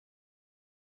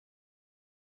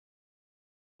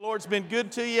Lord's been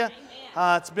good to you.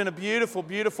 It's been a beautiful,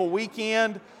 beautiful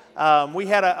weekend. We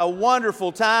had a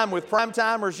wonderful time with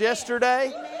Primetimers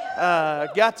yesterday.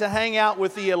 Got to hang out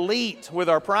with the elite with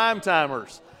our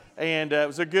Primetimers. And it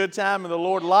was a good time in the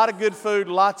Lord. A lot of good food,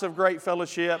 lots of great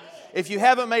fellowship. If you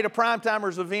haven't made a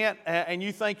Primetimers event and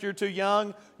you think you're too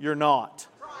young, you're not.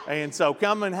 And so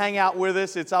come and hang out with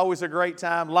us. It's always a great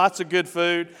time. Lots of good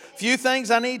food. Few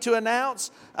things I need to announce.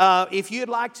 If you'd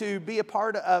like to be a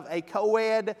part of a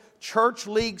co-ed church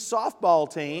league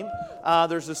softball team,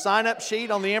 there's a sign-up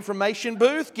sheet on the information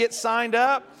booth. Get signed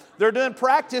up. They're doing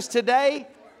practice today,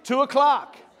 2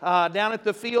 o'clock, down at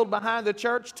the field behind the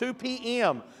church, 2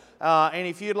 p.m. And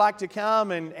if you'd like to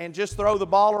come and just throw the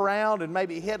ball around and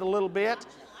maybe hit a little bit,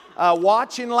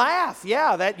 watch and laugh.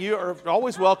 Yeah, that you are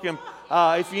always welcome.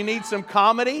 If you need some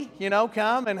comedy,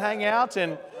 come and hang out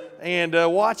and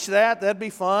watch that. That'd be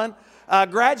fun.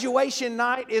 Graduation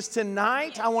night is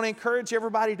tonight. I want to encourage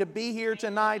everybody to be here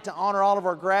tonight to honor all of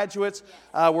our graduates.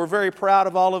 We're very proud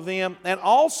of all of them. And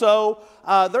also,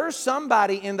 there's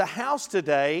somebody in the house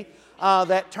today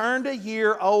that turned a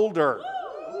year older.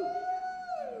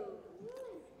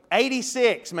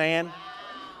 86, man.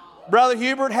 Brother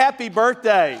Hubert, happy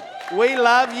birthday. We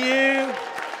love you.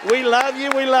 We love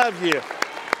you. We love you.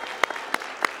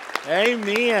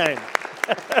 Amen.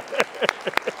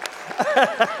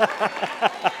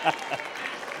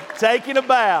 Taking a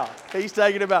bow. He's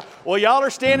taking a bow. Well, y'all are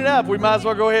standing up. We might as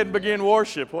well go ahead and begin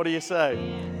worship. What do you say?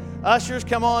 Ushers,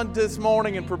 come on this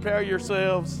morning and prepare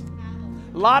yourselves.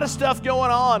 A lot of stuff going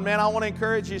on, man. I want to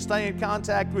encourage you to stay in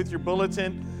contact with your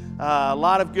bulletin. A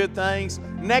lot of good things.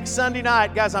 Next Sunday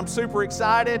night, guys, I'm super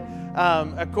excited.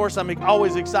 Of course, I'm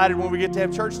always excited when we get to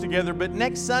have church together. But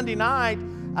next Sunday night,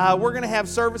 we're going to have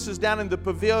services down in the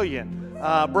pavilion.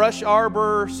 Brush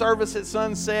Arbor, service at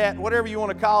sunset, whatever you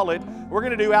want to call it. We're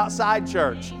going to do outside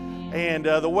church. And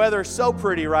the weather is so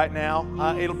pretty right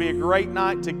now. It'll be a great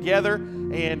night together.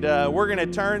 And we're going to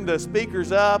turn the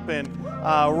speakers up and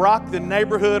rock the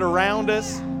neighborhood around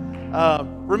us.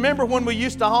 Remember when we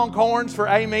used to honk horns for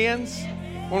amens?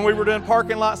 When we were doing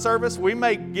parking lot service? We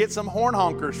may get some horn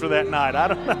honkers for that night. I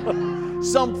don't know.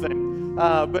 Something.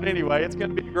 But anyway, it's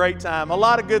going to be a great time. A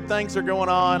lot of good things are going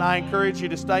on. I encourage you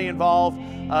to stay involved.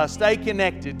 Stay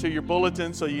connected to your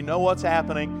bulletin so you know what's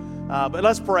happening. But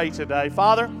let's pray today.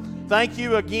 Father, thank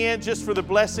you again just for the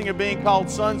blessing of being called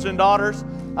sons and daughters.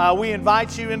 We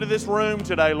invite you into this room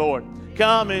today, Lord.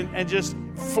 Come and just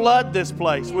flood this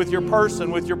place with your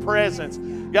person, with your presence.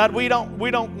 God, we don't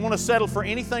want to settle for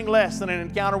anything less than an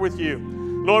encounter with you.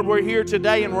 Lord, we're here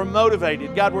today and we're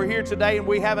motivated. God, we're here today and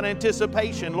we have an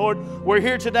anticipation. Lord, we're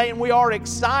here today and we are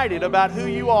excited about who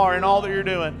you are and all that you're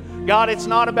doing. God, it's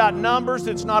not about numbers.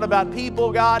 It's not about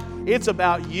people, God. It's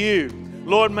about you.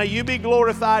 Lord, may you be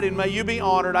glorified and may you be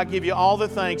honored. I give you all the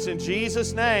thanks in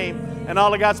Jesus' name. And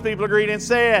all of God's people agreed and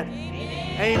said,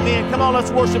 Amen. Amen. Come on,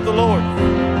 let's worship the Lord.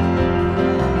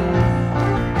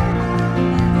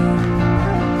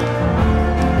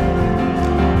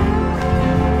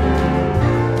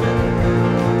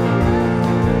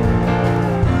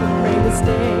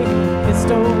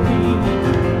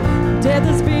 Death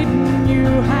is beaten, you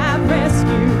have rescued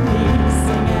me.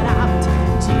 Sing it out,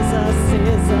 Jesus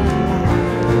is alive.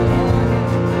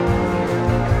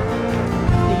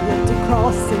 The empty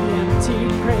cross, the empty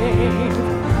grave,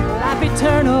 life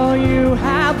eternal, you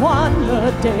have won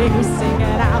the day. Sing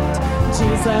it out,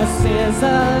 Jesus is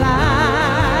alive.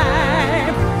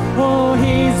 Oh,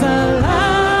 he's alive.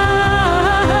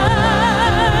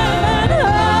 And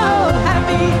oh,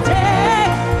 happy day,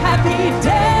 happy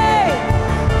day.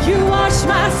 You wash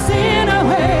my sin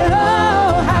away.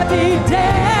 Oh, happy day.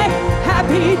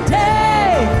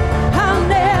 I'll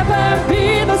never be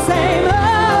the same. Oh,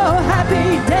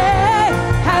 happy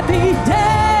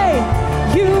day.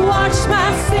 You wash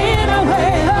my sin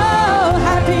away. Oh,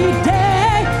 happy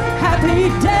day.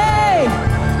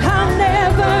 I'll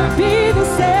never be the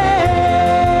same.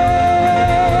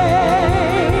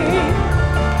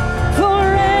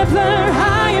 Forever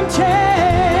I am changed.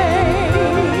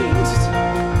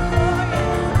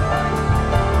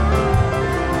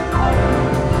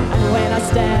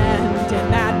 Stand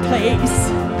in that place,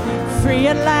 free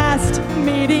at last,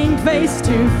 meeting face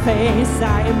to face.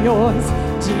 I am yours,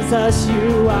 Jesus,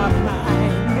 you are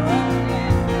mine.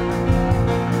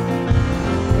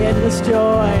 Endless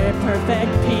joy,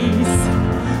 perfect peace,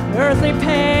 earthly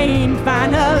pain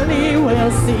finally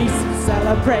will cease.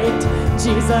 Celebrate,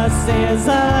 Jesus is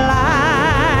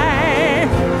alive.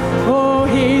 Oh,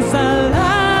 he's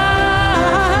alive.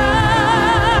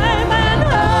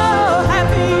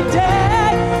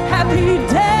 Happy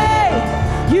day,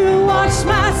 you wash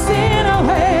my sin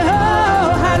away.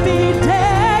 Oh,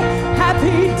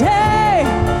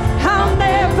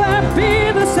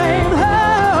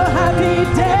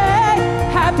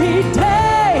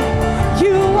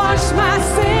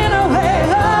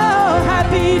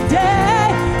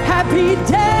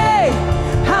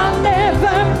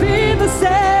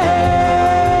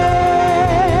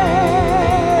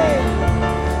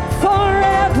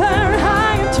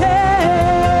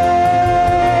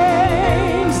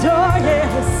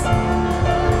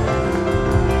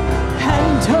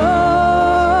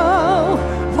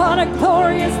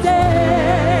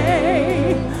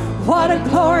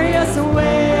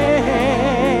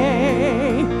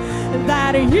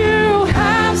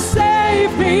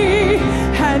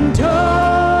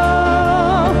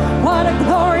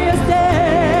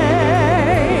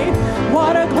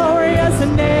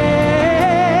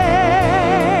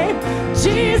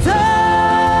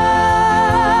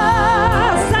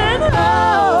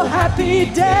 happy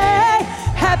day,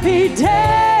 happy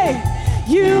day.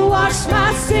 You washed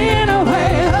my sin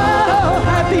away. Oh,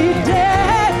 happy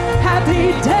day,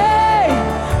 happy day.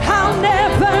 I'll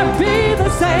never be the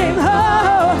same.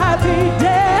 Oh, happy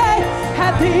day,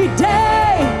 happy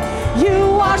day.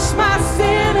 You washed my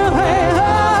sin away.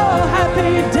 Oh,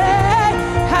 happy day,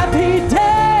 happy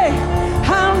day.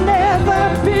 I'll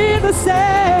never be the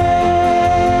same.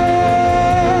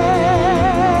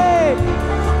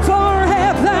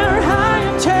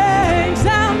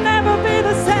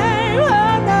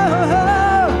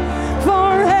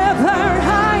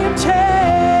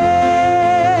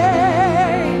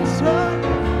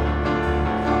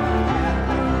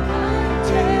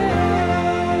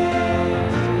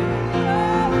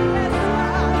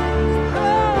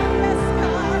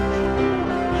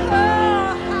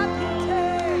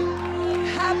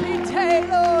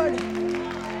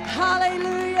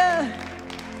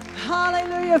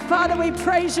 Father, we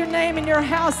praise your name in your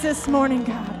house this morning,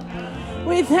 God.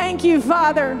 We thank you,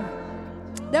 Father,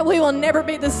 that we will never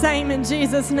be the same in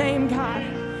Jesus' name, God.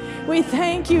 We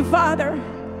thank you, Father,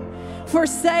 for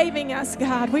saving us,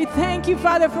 God. We thank you,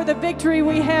 Father, for the victory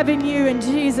we have in you in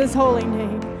Jesus' holy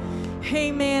name.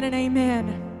 Amen and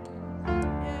amen.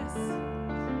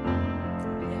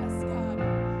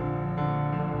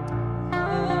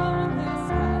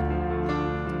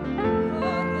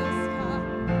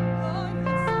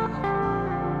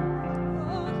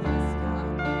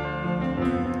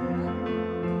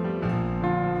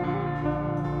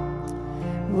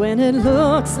 When it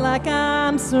looks like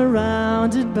I'm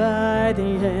surrounded by the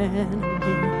enemy,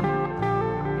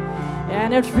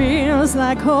 and it feels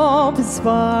like hope is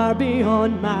far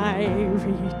beyond my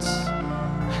reach,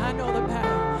 I know the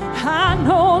battle, I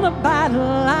know the battle,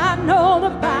 I know the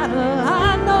battle,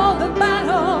 I know the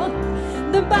battle.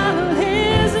 The battle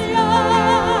is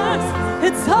yours,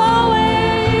 it's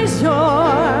always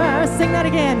yours. Sing that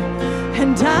again.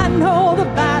 And I know the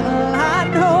battle, I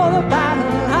know the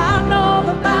battle, I know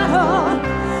the battle.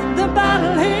 The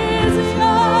battle is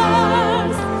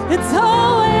yours, it's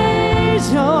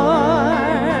always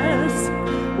yours.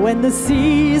 When the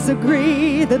seas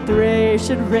agree that they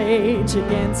should rage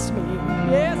against me,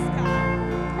 yes,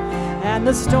 God, and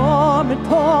the storm it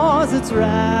pours its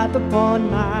wrath upon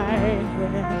my head,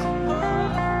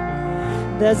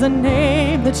 there's a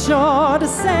name that's sure to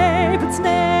save, it's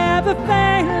never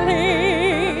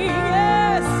failing.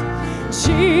 Yes,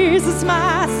 Jesus,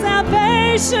 my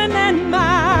salvation and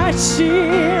my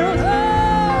shield. Oh,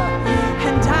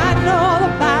 and I know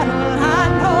the battle, I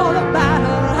know the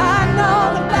battle, I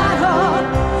know the battle.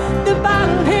 The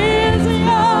battle is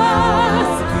yours,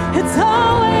 it's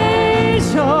always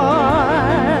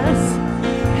yours.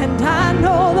 And I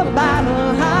know the battle,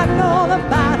 I know the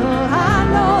battle, I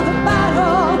know the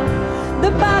battle.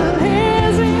 The battle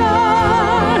is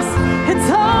yours, it's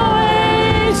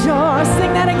always yours.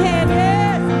 Sing that again,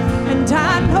 yes. And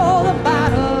I know the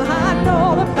battle, I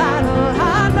know the battle,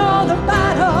 I know the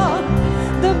battle.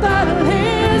 The battle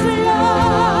is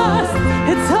yours,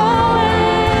 it's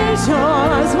always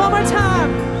yours. One more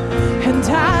time. And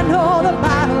I know the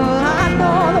battle, I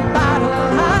know the battle,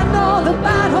 I know the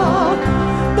battle.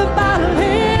 The battle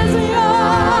is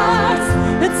yours,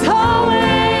 it's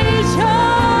always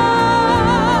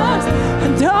yours.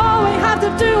 And all we have to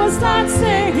do is start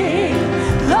singing,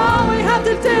 all we have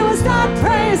to do is start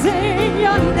praising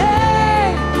your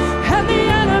name, and the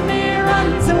enemy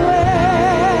runs away.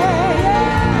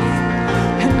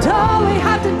 And all we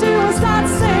have to do is start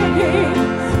singing,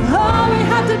 all we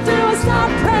have to do is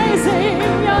start praising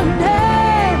your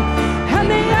name, and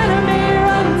the enemy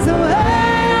runs away.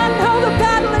 I know the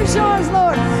battle is yours,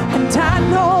 Lord, and I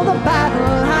know the battle,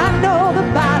 I know the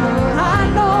battle, I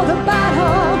know the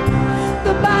battle.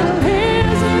 The battle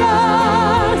is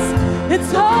yours,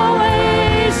 it's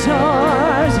always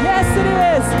yours. Yes, it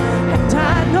is. And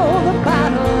I know the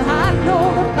battle, I know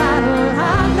the battle, I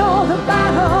know the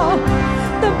battle.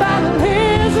 The battle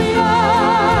is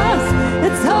yours,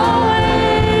 it's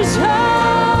always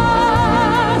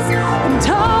yours. And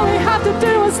all we have to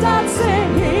do is start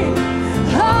singing,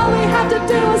 all we have to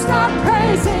do is start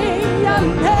praising your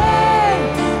name,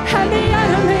 and the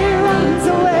enemy runs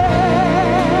away.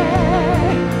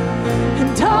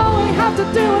 And all we have to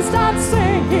do is start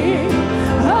singing,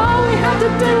 all we have to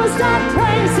do is start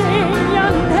praising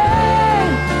your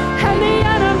name, and the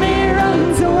enemy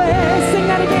runs away. Sing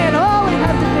that again. All we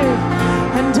have to do,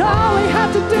 and all we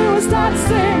have to do is start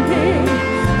singing,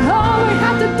 all we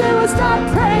have to do is start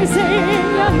praising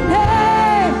your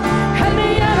name, and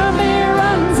the enemy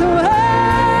runs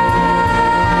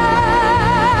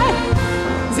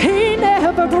away. He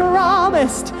never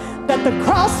promised that the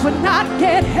cross would not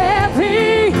get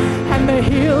heavy and the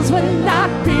hills would not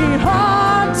be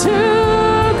hard to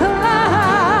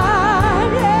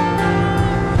climb.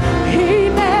 Yeah. He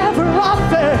never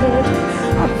offered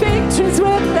our victories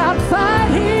without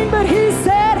fighting, but he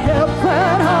said help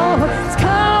would always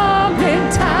come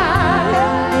in time.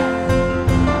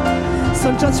 Yeah.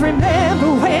 So just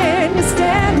remember when you're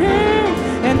standing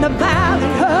in the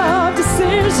valley of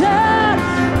decision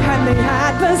and the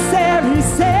adversary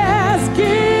says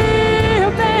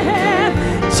give in,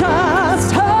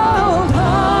 just hold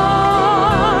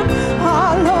on.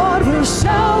 Our Lord will show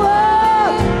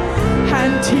up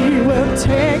and he will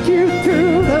take you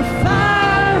through the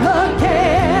fire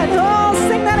again. Oh,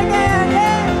 sing that again,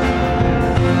 yeah.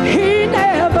 He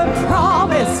never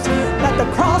promised that the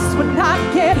cross would not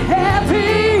get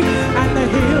heavy and the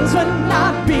hills would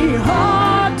not be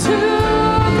hard to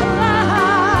climb.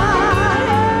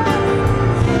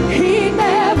 He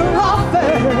never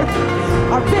offered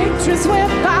our victories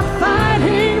without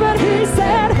fighting, but he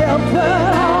said help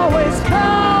would always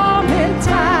come in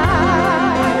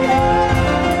time.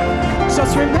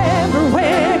 Just remember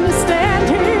when you're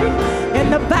standing in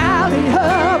the valley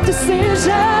of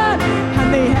decision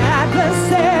and the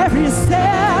adversary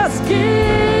says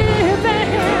give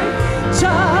in,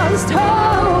 just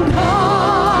hold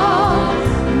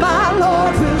on. My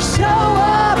Lord will show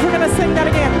up. We're going to sing that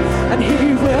again. And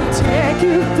he will take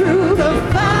you through the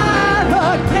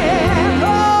fire again.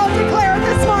 Oh, declare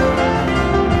this one.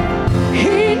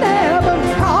 He never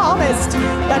promised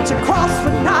that your cross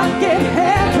would not get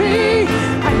heavy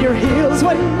and your heels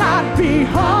would not be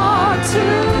hard to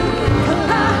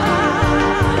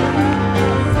climb.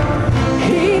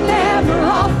 He never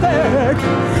offered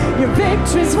your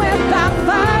victories without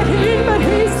fighting, but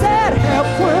he said help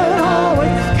would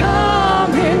always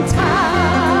come in time.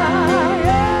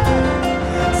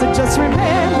 So just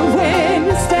remember when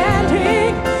you're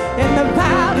standing in the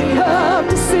valley of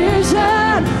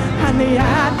decision and the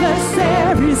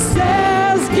adversary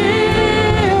says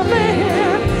give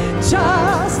in,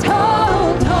 just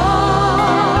hold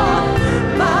on.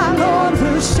 My Lord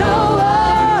will show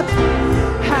up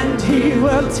and he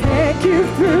will take you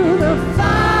through the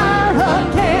fire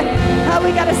again. Oh,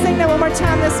 we got to sing that one more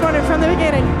time this morning from the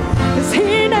beginning. Because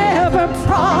he never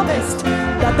promised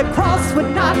that the cross would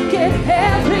not get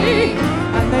heavy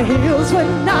and the hills would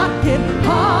not get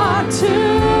hard to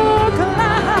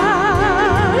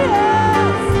climb.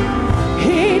 Yes.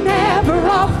 He never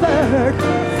offered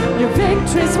your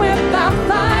victories without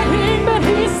fighting, but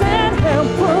he said help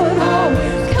would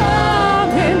always come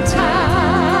in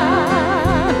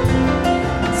time.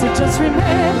 So just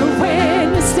remember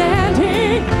when you're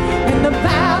standing in the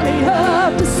valley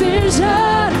of decision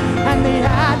and the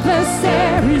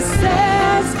adversary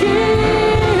says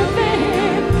give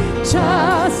in,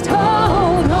 just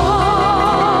hold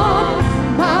on.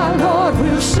 My Lord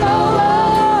will show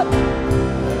up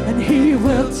and he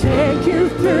will take you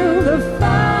through the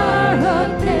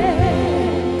fire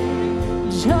again.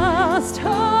 Just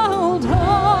hold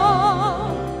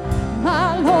on.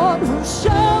 My Lord will show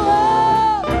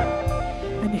up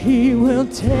and he will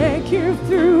take you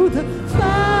through the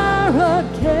fire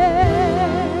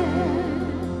again.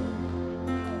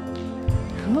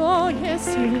 Oh,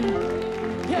 yes, he will.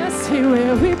 Yes, he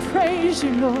will. We praise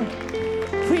you, Lord.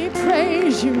 We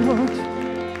praise you, Lord.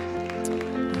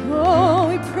 Oh,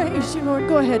 we praise you, Lord.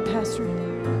 Go ahead, Pastor.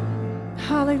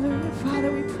 Hallelujah.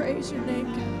 Father, we praise your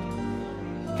name,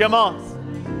 God. Come on.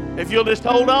 If you'll just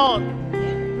hold on.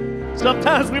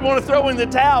 Sometimes we want to throw in the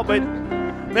towel, but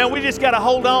man, we just got to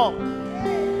hold on.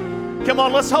 Come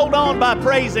on, let's hold on by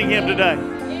praising him today.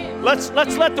 Let's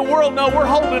let the world know we're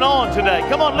holding on today.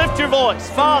 Come on, lift your voice.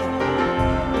 Father,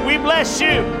 we bless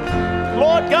you.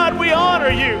 Lord God, we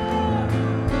honor you.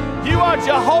 You are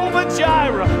Jehovah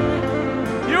Jireh.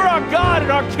 You're our God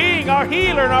and our King, our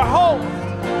healer and our hope.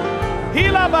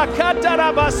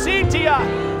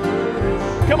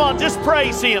 Come on, just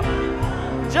praise him.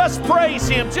 Just praise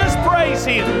him. Just praise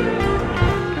him.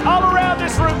 All around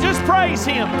this room, just praise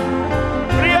him.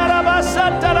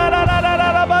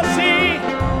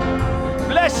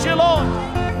 Bless you, Lord.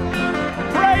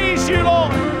 Praise you,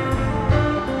 Lord.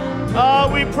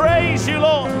 We praise you,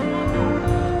 Lord.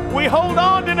 We hold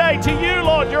on today to you,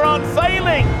 Lord, your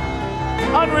unfailing,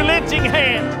 unrelenting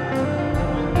hand.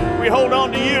 We hold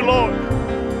on to you, Lord.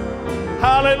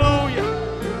 Hallelujah.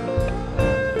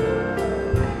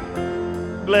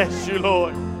 Bless you,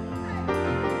 Lord.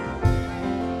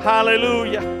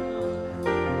 Hallelujah.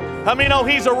 How many know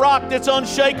he's a rock that's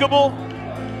unshakable?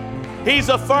 He's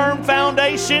a firm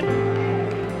foundation.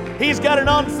 He's got an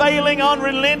unfailing,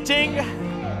 unrelenting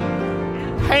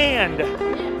hand.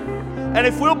 And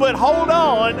if we'll but hold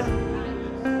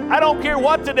on, I don't care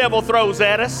what the devil throws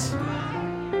at us.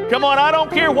 Come on, I don't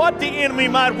care what the enemy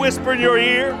might whisper in your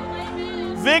ear.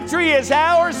 Victory is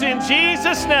ours in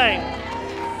Jesus' name.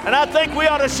 And I think we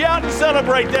ought to shout and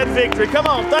celebrate that victory. Come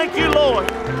on, thank you, Lord.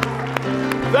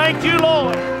 Thank you,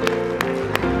 Lord.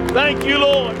 Thank you,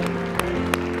 Lord.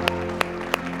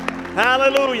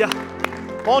 Hallelujah.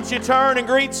 Won't you turn and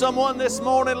greet someone this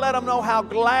morning? Let them know how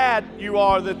glad you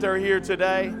are that they're here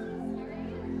today.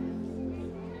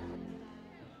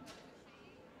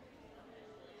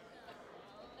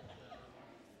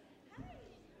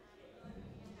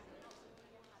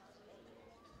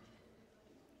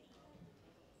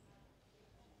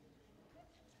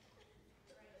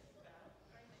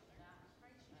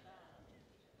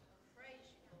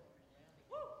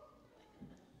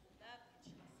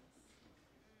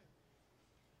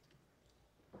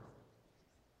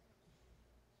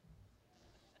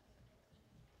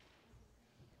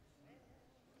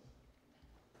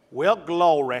 Well,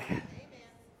 glory.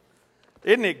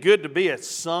 Isn't it good to be a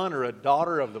son or a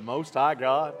daughter of the Most High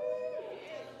God?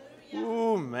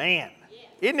 Ooh, man.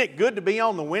 Isn't it good to be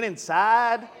on the winning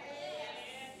side?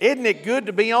 Isn't it good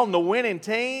to be on the winning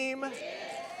team?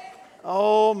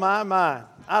 Oh, my.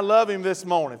 I love Him this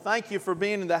morning. Thank you for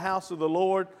being in the house of the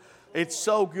Lord. It's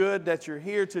so good that you're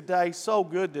here today. So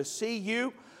good to see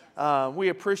you. We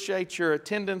appreciate your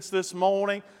attendance this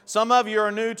morning. Some of you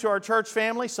are new to our church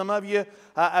family. Some of you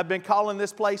have been calling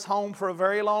this place home for a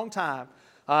very long time.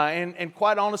 And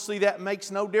quite honestly, that makes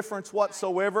no difference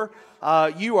whatsoever.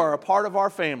 You are a part of our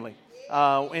family.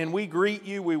 And we greet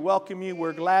you. We welcome you.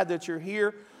 We're glad that you're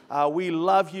here. We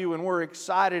love you, and we're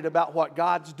excited about what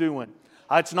God's doing.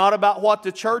 It's not about what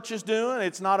the church is doing.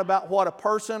 It's not about what a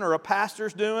person or a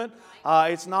pastor's doing.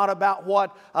 It's not about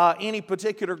what any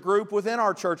particular group within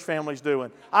our church family is doing.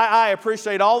 I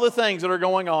appreciate all the things that are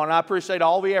going on. I appreciate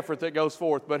all the effort that goes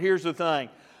forth. But here's the thing.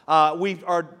 We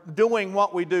are doing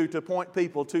what we do to point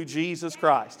people to Jesus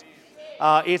Christ.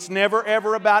 It's never,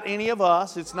 ever about any of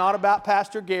us. It's not about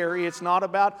Pastor Gary. It's not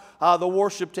about the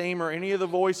worship team or any of the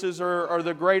voices or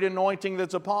the great anointing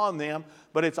that's upon them.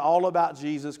 But it's all about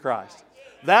Jesus Christ.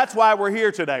 That's why we're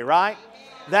here today, right?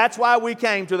 That's why we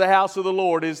came to the house of the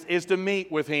Lord, is to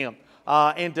meet with Him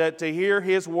and to hear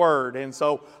His Word. And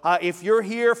so if you're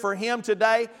here for Him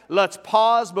today, let's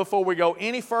pause before we go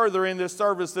any further in this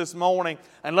service this morning.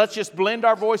 And let's just blend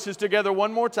our voices together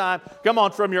one more time. Come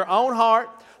on, from your own heart,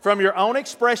 from your own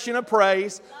expression of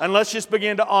praise, and let's just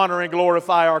begin to honor and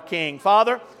glorify our King.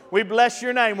 Father, we bless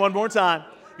your name one more time.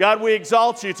 God, we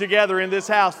exalt you together in this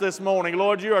house this morning.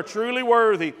 Lord, you are truly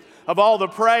worthy of all the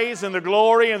praise and the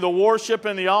glory and the worship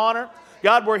and the honor.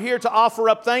 God, we're here to offer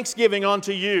up thanksgiving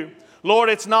unto you. Lord,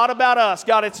 it's not about us.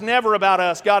 God, it's never about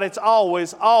us. God, it's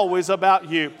always, always about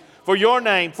you. For your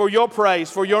name, for your praise,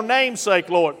 for your name's sake,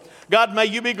 Lord. God, may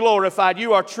you be glorified.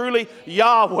 You are truly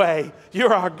Yahweh.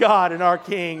 You're our God and our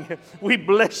King. We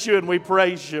bless you and we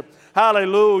praise you.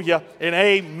 Hallelujah and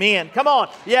amen. Come on.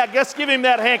 Yeah, let's give Him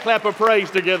that hand clap of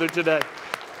praise together today.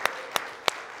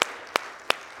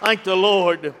 Thank the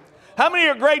Lord. How many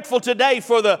are grateful today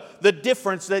for the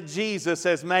difference that Jesus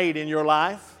has made in your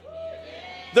life?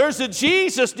 There's a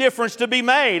Jesus difference to be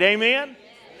made. Amen?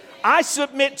 I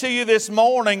submit to you this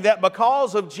morning that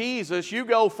because of Jesus, you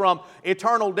go from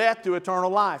eternal death to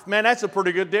eternal life. Man, that's a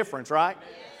pretty good difference, right?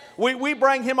 We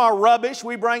bring Him our rubbish.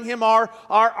 We bring Him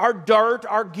our dirt,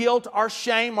 our guilt, our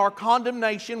shame, our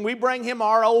condemnation. We bring Him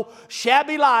our old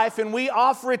shabby life and we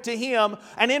offer it to Him.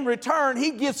 And in return,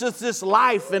 He gives us this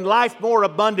life and life more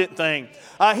abundant thing.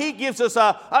 He gives us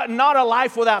not a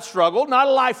life without struggle, not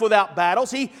a life without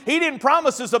battles. He didn't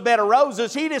promise us a bed of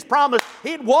roses. He just promised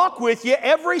He'd walk with you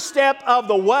every step of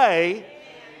the way.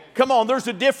 Come on, there's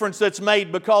a difference that's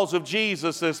made because of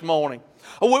Jesus this morning.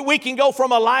 We can go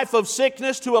from a life of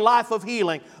sickness to a life of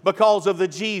healing because of the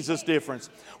Jesus difference.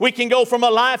 We can go from a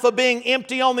life of being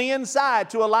empty on the inside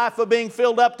to a life of being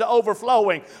filled up to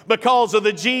overflowing because of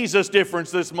the Jesus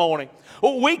difference this morning.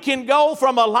 We can go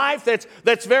from a life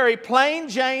that's very plain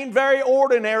Jane, very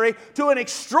ordinary, to an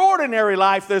extraordinary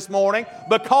life this morning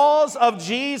because of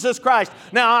Jesus Christ.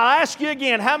 Now, I'll ask you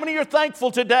again, how many are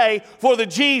thankful today for the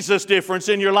Jesus difference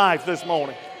in your life this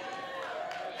morning?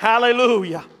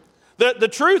 Hallelujah. The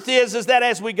truth is that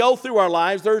as we go through our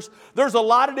lives, there's a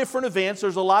lot of different events,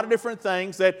 there's a lot of different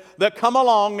things that come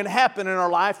along and happen in our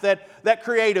life that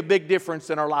create a big difference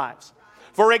in our lives.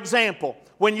 For example,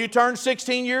 When you turn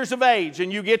 16 years of age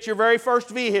and you get your very first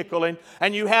vehicle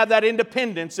and you have that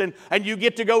independence and you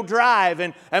get to go drive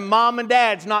and mom and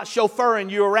dad's not chauffeuring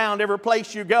you around every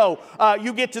place you go.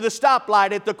 You get to the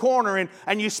stoplight at the corner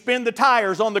and you spin the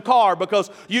tires on the car because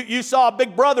you saw a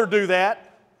big brother do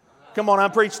that. Come on,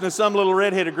 I'm preaching to some little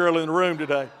redheaded girl in the room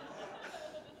today.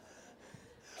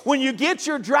 When you get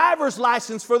your driver's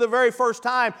license for the very first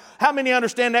time, how many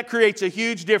understand that creates a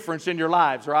huge difference in your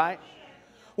lives, right?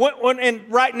 And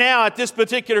right now, at this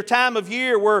particular time of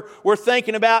year, we're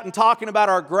thinking about and talking about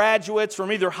our graduates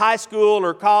from either high school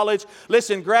or college.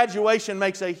 Listen, graduation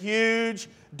makes a huge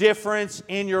difference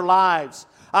in your lives.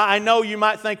 I know you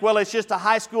might think, well, it's just a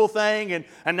high school thing,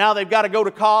 and now they've got to go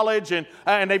to college, and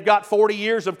they've got 40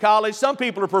 years of college. Some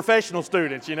people are professional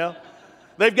students, you know.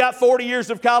 They've got 40 years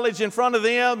of college in front of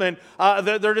them, and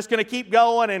they're just going to keep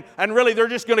going, and really they're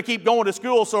just going to keep going to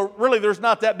school, so really there's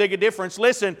not that big a difference.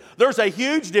 Listen, there's a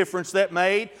huge difference that's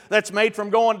made from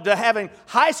going to having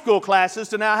high school classes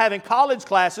to now having college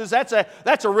classes. That's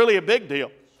a really a big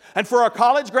deal. And for our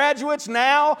college graduates,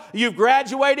 now you've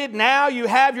graduated, now you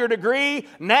have your degree,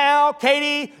 now,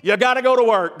 Katie, you got to go to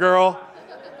work, girl.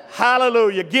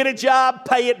 Hallelujah. Get a job,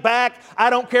 pay it back. I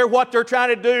don't care what they're trying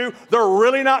to do. They're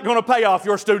really not going to pay off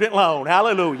your student loan.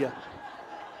 Hallelujah.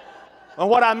 And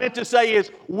what I meant to say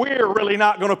is, we're really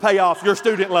not going to pay off your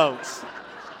student loans.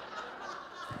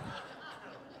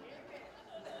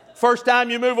 First time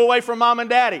you move away from mom and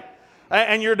daddy,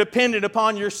 and you're dependent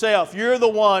upon yourself. You're the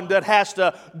one that has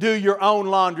to do your own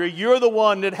laundry. You're the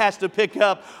one that has to pick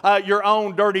up your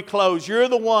own dirty clothes. You're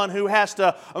the one who has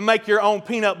to make your own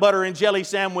peanut butter and jelly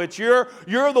sandwich. You're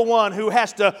the one who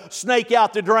has to snake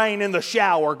out the drain in the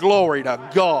shower. Glory to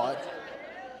God.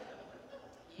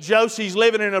 Josie's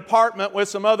living in an apartment with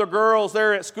some other girls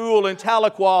there at school in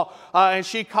Tahlequah, and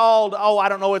she called, I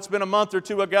don't know, it's been a month or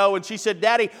two ago, and she said,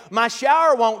 Daddy, my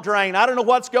shower won't drain. I don't know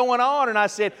what's going on. And I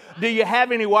said, do you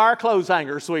have any wire clothes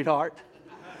hangers, sweetheart?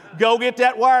 Go get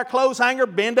that wire clothes hanger,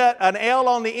 bend an L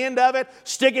on the end of it,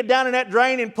 stick it down in that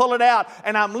drain and pull it out.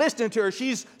 And I'm listening to her.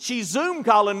 She's Zoom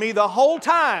calling me the whole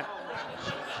time.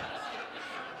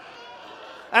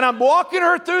 And I'm walking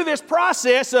her through this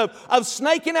process of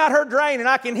snaking out her drain, and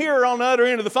I can hear her on the other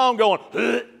end of the phone going,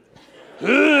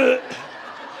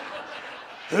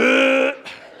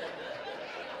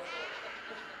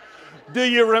 Do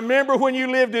you remember when you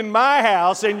lived in my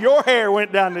house and your hair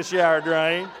went down the shower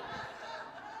drain?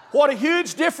 What a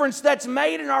huge difference that's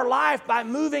made in our life by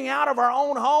moving out of our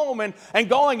own home and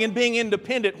going and being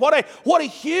independent. What a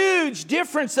huge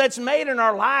difference that's made in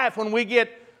our life when we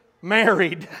get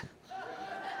married.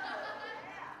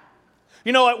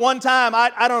 You know, at one time,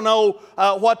 I don't know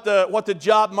what the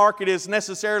job market is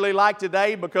necessarily like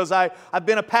today because I've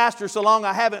been a pastor so long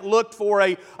I haven't looked for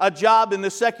a job in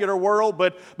the secular world.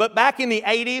 But back in the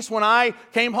 80s when I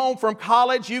came home from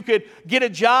college, you could get a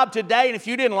job today, and if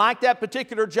you didn't like that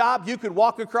particular job, you could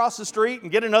walk across the street and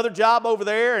get another job over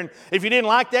there. And if you didn't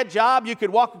like that job, you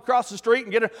could walk across the street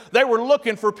and They were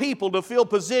looking for people to fill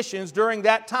positions during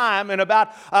that time in about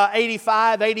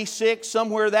 85, 86,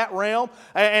 somewhere in that realm.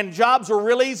 And jobs were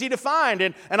real easy to find.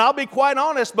 And I'll be quite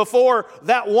honest, before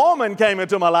that woman came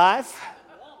into my life,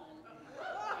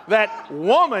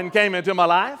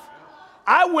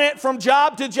 I went from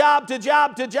job to job to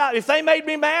job to job. If they made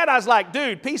me mad, I was like,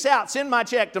 dude, peace out, send my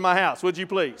check to my house, would you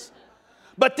please?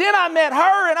 But then I met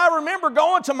her, and I remember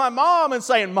going to my mom and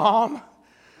saying, Mom,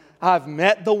 I've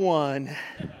met the one.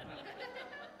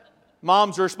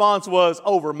 Mom's response was,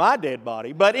 over my dead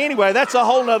body. But anyway, that's a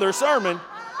whole nother sermon.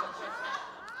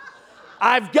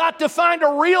 I've got to find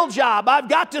a real job. I've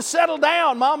got to settle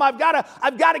down, Mom. I've got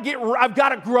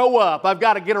to grow up. I've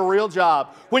got to get a real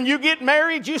job. When you get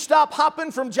married, you stop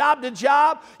hopping from job to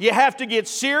job. You have to get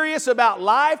serious about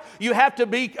life. You have to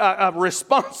be a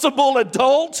responsible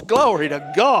adult. Glory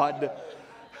to God.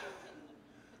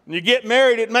 When you get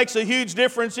married, it makes a huge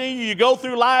difference in you. You go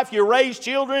through life, you raise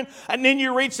children, and then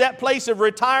you reach that place of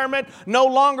retirement. No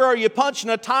longer are you punching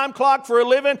a time clock for a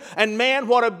living, and man,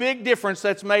 what a big difference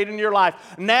that's made in your life.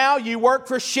 Now you work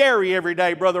for Sherry every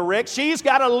day, Brother Rick. She's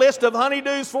got a list of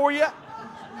honeydews for you.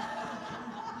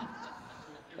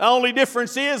 The only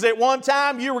difference is at one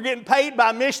time you were getting paid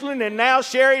by Michelin, and now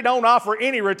Sherry don't offer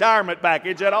any retirement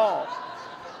package at all.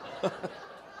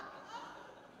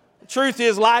 Truth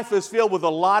is, life is filled with a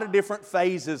lot of different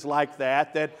phases like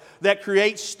that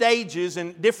create stages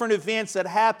and different events that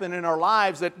happen in our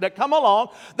lives that come along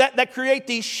that create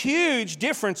these huge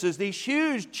differences, these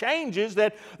huge changes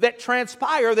that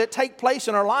transpire, that take place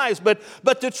in our lives. But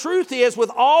the truth is,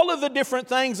 with all of the different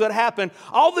things that happen,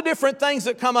 all the different things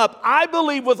that come up, I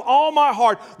believe with all my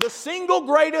heart, the single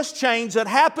greatest change that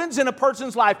happens in a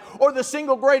person's life, or the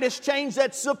single greatest change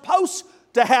that's supposed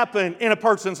to happen in a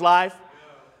person's life,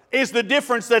 is the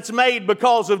difference that's made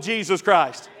because of Jesus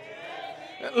Christ.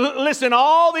 Listen,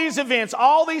 all these events,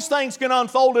 all these things can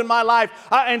unfold in my life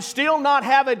and still not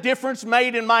have a difference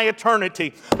made in my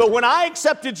eternity. But when I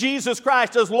accepted Jesus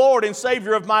Christ as Lord and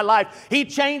Savior of my life, He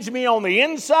changed me on the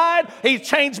inside. He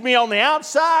changed me on the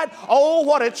outside. Oh,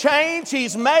 what a change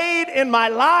He's made in my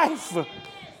life.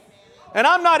 And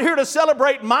I'm not here to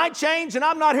celebrate my change, and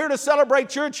I'm not here to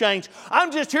celebrate your change. I'm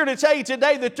just here to tell you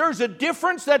today that there's a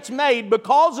difference that's made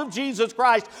because of Jesus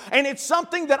Christ, and it's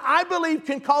something that I believe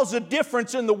can cause a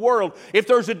difference in the world. If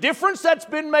there's a difference that's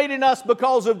been made in us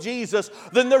because of Jesus,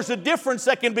 then there's a difference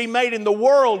that can be made in the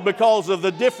world because of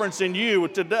the difference in you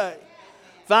today.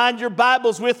 Find your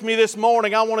Bibles with me this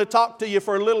morning. I want to talk to you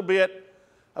for a little bit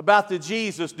about the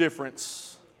Jesus difference.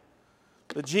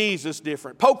 The Jesus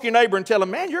different. Poke your neighbor and tell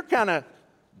him, man, you're kind of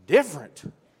different.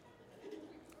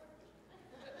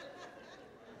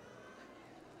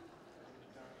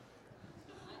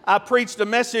 I preached a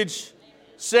message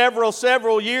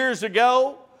several years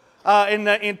ago, and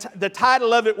the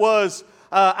title of it was,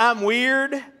 I'm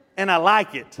Weird and I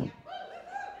Like It.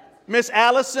 Miss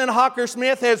Allison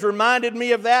Hawker-Smith has reminded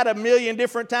me of that a million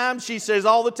different times. She says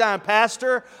all the time,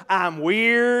 Pastor, I'm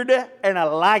weird and I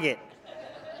like it.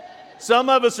 Some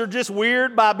of us are just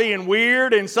weird by being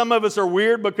weird, and some of us are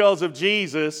weird because of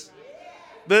Jesus.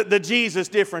 The Jesus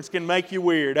difference can make you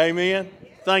weird. Amen?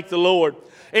 Thank the Lord.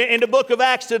 In the book of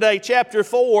Acts today, chapter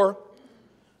 4,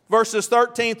 verses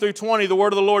 13 through 20, the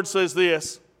word of the Lord says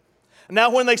this.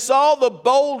 Now when they saw the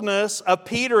boldness of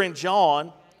Peter and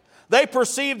John, they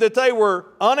perceived that they were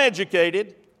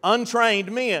uneducated,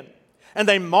 untrained men, and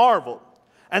they marveled.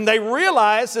 And they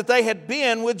realized that they had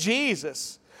been with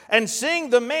Jesus. And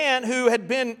seeing the man who had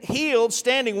been healed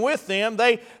standing with them,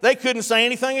 they couldn't say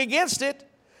anything against it.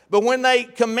 But when they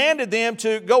commanded them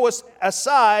to go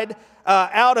aside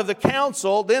out of the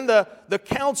council, then the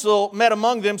council met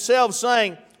among themselves,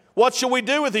 saying, what shall we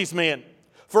do with these men?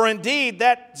 For indeed,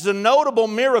 that's a notable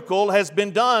miracle has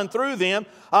been done through them,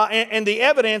 and the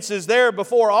evidence is there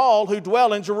before all who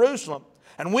dwell in Jerusalem.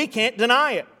 And we can't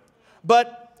deny it.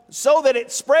 But so that it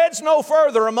spreads no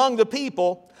further among the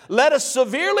people, let us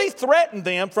severely threaten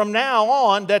them from now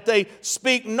on that they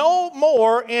speak no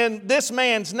more in this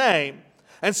man's name.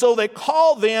 And so they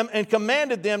called them and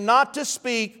commanded them not to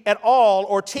speak at all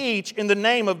or teach in the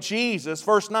name of Jesus.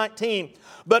 Verse 19.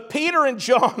 But Peter and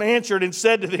John answered and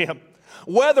said to them,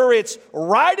 whether it's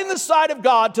right in the sight of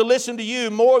God to listen to you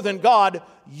more than God,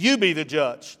 you be the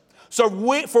judge. For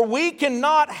we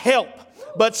cannot help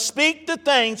but speak the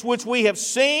things which we have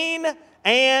seen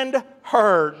and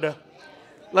heard.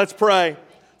 Let's pray.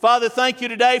 Father, thank you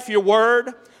today for your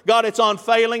word. God, it's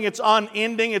unfailing, it's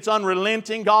unending, it's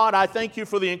unrelenting. God, I thank you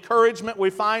for the encouragement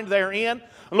we find therein.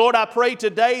 Lord, I pray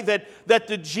today that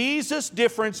the Jesus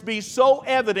difference be so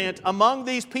evident among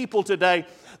these people today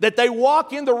that they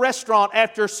walk in the restaurant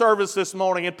after service this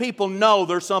morning and people know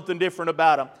there's something different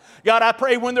about them. God, I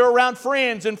pray when they're around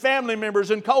friends and family members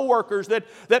and co-workers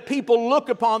that people look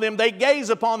upon them, they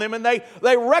gaze upon them, and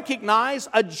they recognize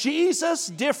a Jesus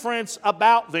difference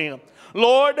about them.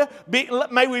 Lord,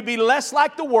 may we be less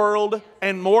like the world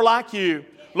and more like you.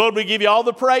 Lord, we give you all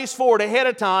the praise for it ahead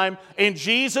of time. In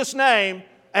Jesus' name,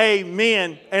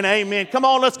 amen and amen. Come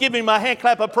on, let's give him a hand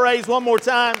clap of praise one more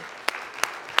time.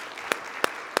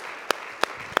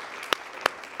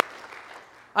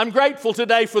 I'm grateful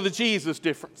today for the Jesus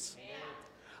difference.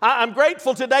 I'm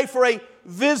grateful today for a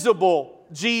visible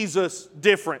Jesus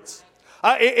difference.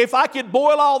 If I could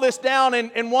boil all this down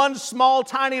in one small,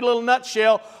 tiny little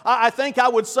nutshell, I think I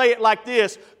would say it like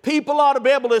this. People ought to be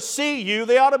able to see you.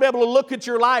 They ought to be able to look at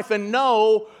your life and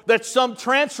know that some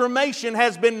transformation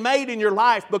has been made in your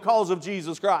life because of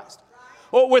Jesus Christ.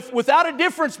 Well, without a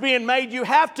difference being made, you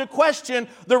have to question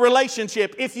the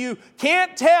relationship. If you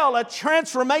can't tell a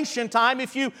transformation time,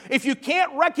 if you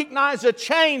can't recognize a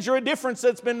change or a difference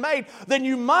that's been made, then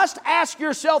you must ask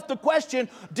yourself the question,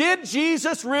 did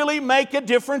Jesus really make a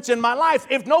difference in my life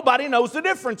if nobody knows the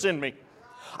difference in me?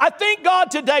 I thank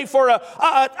God today for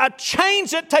a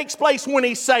change that takes place when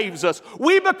He saves us.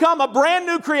 We become a brand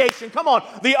new creation. Come on,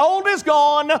 the old is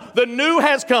gone, the new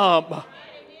has come.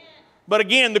 But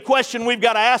again, the question we've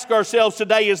got to ask ourselves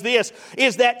today is this: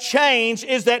 is that change,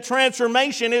 is that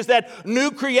transformation, is that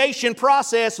new creation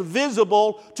process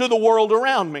visible to the world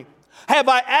around me? Have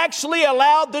I actually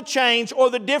allowed the change or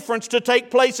the difference to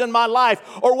take place in my life?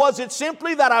 Or was it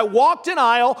simply that I walked an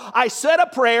aisle, I said a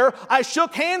prayer, I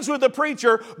shook hands with the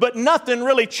preacher, but nothing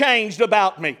really changed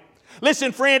about me?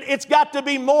 Listen, friend, it's got to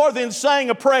be more than saying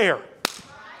a prayer.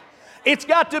 It's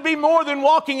got to be more than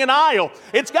walking an aisle.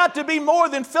 It's got to be more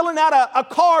than filling out a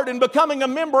card and becoming a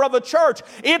member of a church.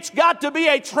 It's got to be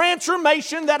a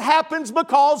transformation that happens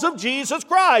because of Jesus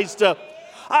Christ.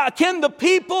 Can the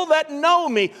people that know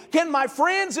me, can my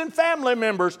friends and family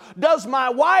members, does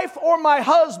my wife or my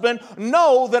husband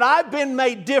know that I've been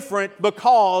made different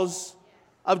because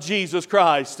of Jesus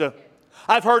Christ?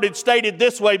 I've heard it stated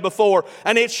this way before,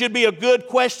 and it should be a good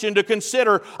question to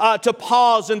consider, to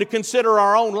pause and to consider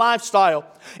our own lifestyle.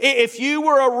 If you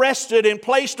were arrested and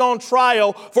placed on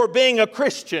trial for being a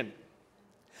Christian,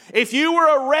 if you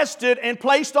were arrested and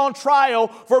placed on trial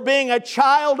for being a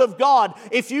child of God,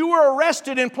 if you were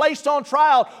arrested and placed on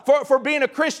trial for being a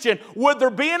Christian, would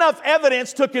there be enough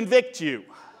evidence to convict you?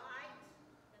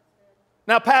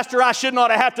 Now, Pastor, I should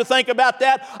not have to think about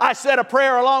that. I said a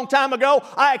prayer a long time ago.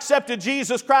 I accepted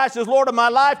Jesus Christ as Lord of my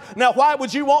life. Now, why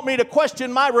would you want me to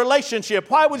question my relationship?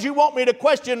 Why would you want me to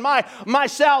question my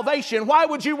salvation? Why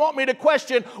would you want me to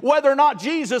question whether or not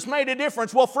Jesus made a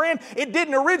difference? Well, friend, it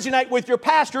didn't originate with your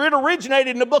pastor. It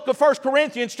originated in the book of 1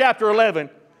 Corinthians chapter 11.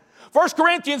 1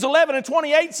 Corinthians 11 and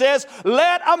 28 says,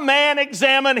 let a man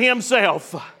examine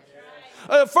himself.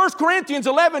 1 Corinthians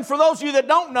 11, for those of you that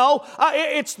don't know,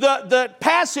 it's the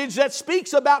passage that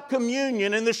speaks about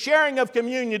communion and the sharing of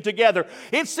communion together.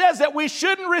 It says that we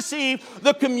shouldn't receive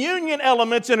the communion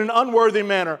elements in an unworthy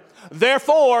manner.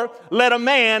 Therefore, let a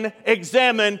man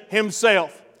examine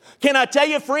himself. Can I tell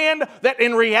you, friend, that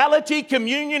in reality,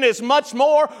 communion is much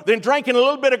more than drinking a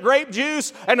little bit of grape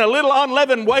juice and a little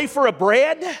unleavened wafer of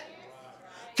bread?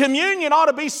 Communion ought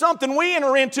to be something we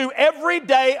enter into every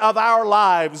day of our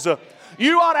lives.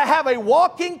 You ought to have a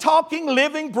walking, talking,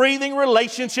 living, breathing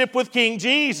relationship with King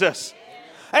Jesus.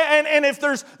 And if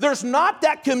there's not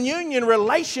that communion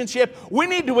relationship, we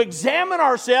need to examine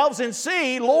ourselves and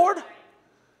see, Lord,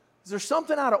 is there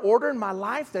something out of order in my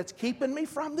life that's keeping me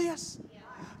from this?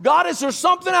 God, is there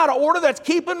something out of order that's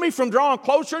keeping me from drawing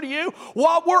closer to you?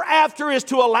 What we're after is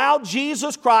to allow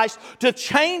Jesus Christ to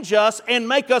change us and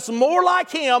make us more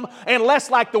like Him and less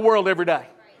like the world every day.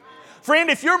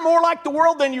 Friend, if you're more like the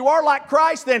world than you are like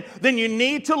Christ, then you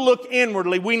need to look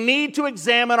inwardly. We need to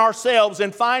examine ourselves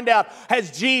and find out,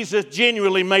 has Jesus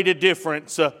genuinely made a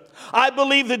difference? I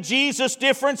believe the Jesus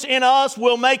difference in us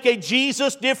will make a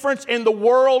Jesus difference in the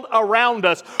world around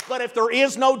us. But if there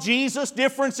is no Jesus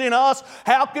difference in us,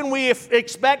 how can we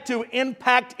expect to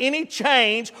impact any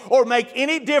change or make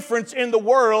any difference in the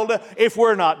world if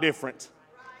we're not different?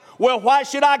 Well, why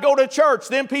should I go to church?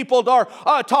 Them people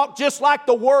talk just like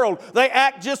the world. They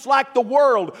act just like the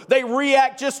world. They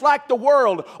react just like the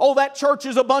world. Oh, that church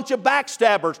is a bunch of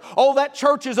backstabbers. Oh, that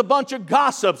church is a bunch of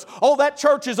gossips. Oh, that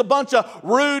church is a bunch of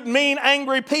rude, mean,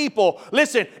 angry people.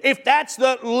 Listen, if that's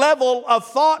the level of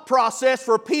thought process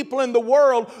for people in the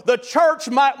world, the church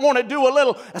might want to do a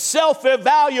little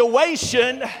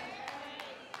self-evaluation.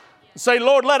 Say,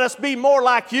 Lord, let us be more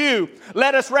like you.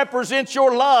 Let us represent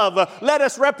your love. Let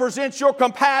us represent your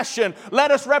compassion.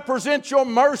 Let us represent your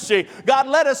mercy. God,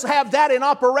 let us have that in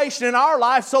operation in our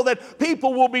life so that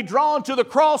people will be drawn to the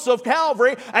cross of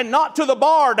Calvary and not to the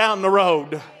bar down the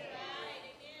road.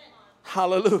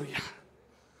 Hallelujah.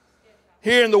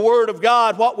 Here in the Word of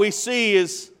God, what we see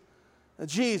is a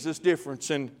Jesus difference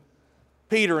in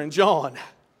Peter and John.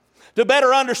 To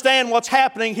better understand what's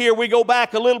happening here, we go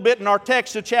back a little bit in our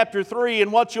text to chapter 3,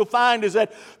 and what you'll find is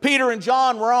that Peter and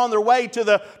John were on their way to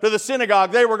the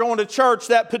synagogue. They were going to church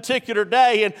that particular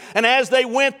day, and as they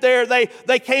went there,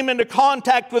 they came into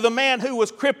contact with a man who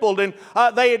was crippled, and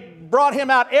they had brought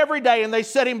him out every day, and they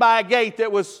set him by a gate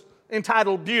that was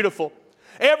entitled Beautiful.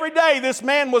 Every day this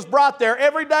man was brought there.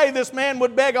 Every day this man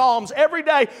would beg alms. Every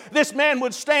day this man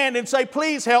would stand and say,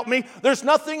 please help me. There's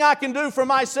nothing I can do for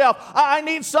myself. I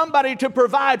need somebody to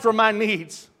provide for my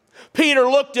needs. Peter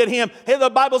looked at him. The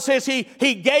Bible says he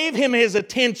gave him his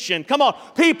attention. Come on,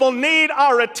 people need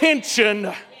our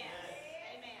attention.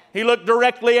 He looked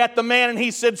directly at the man and he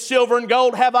said, silver and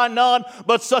gold have I none,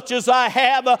 but such as I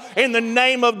have, in the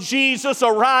name of Jesus,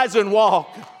 arise and walk.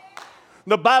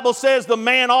 The Bible says the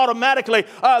man automatically,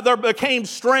 there became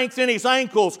strength in his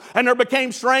ankles and there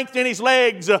became strength in his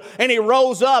legs. And he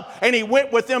rose up and he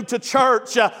went with them to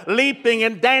church, leaping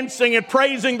and dancing and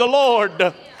praising the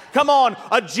Lord. Come on,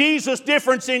 a Jesus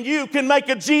difference in you can make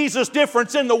a Jesus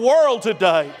difference in the world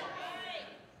today.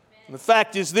 And the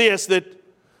fact is this, that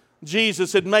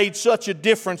Jesus had made such a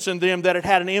difference in them that it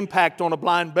had an impact on a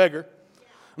blind beggar.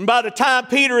 And by the time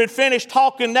Peter had finished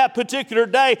talking that particular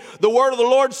day, the word of the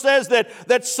Lord says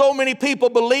that so many people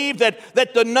believed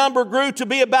that the number grew to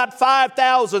be about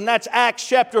 5,000. That's Acts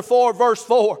chapter 4, verse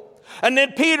 4. And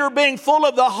then Peter, being full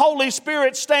of the Holy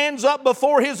Spirit, stands up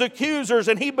before his accusers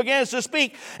and he begins to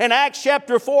speak in Acts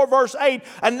chapter 4, verse 8.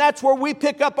 And that's where we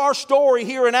pick up our story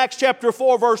here in Acts chapter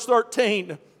 4, verse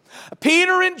 13.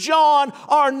 Peter and John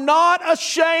are not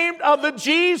ashamed of the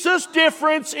Jesus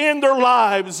difference in their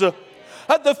lives.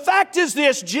 The fact is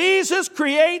this, Jesus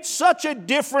creates such a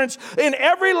difference in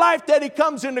every life that He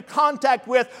comes into contact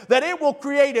with that it will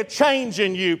create a change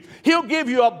in you. He'll give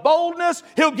you a boldness,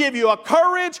 He'll give you a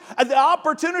courage, and the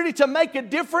opportunity to make a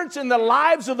difference in the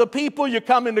lives of the people you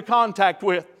come into contact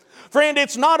with. Friend,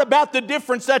 it's not about the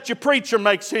difference that your preacher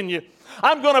makes in you.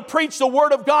 I'm going to preach the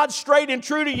Word of God straight and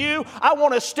true to you. I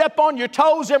want to step on your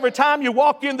toes every time you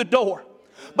walk in the door.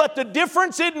 But the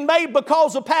difference isn't made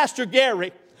because of Pastor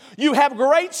Gary. You have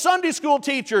great Sunday school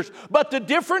teachers, but the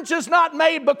difference is not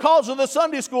made because of the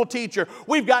Sunday school teacher.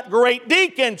 We've got great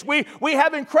deacons. We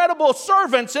have incredible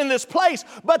servants in this place,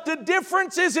 but the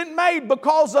difference isn't made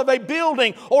because of a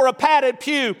building or a padded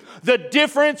pew. The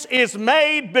difference is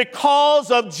made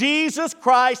because of Jesus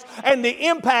Christ and the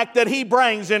impact that He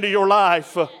brings into your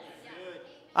life.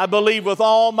 I believe with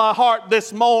all my heart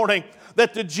this morning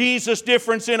that the Jesus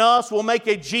difference in us will make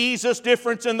a Jesus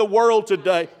difference in the world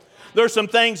today. There's some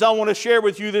things I want to share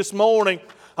with you this morning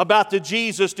about the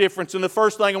Jesus difference. And the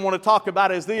first thing I want to talk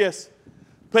about is this.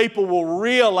 People will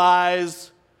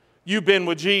realize you've been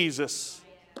with Jesus.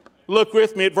 Look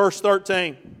with me at verse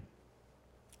 13.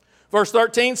 Verse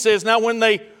 13 says, now when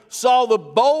they saw the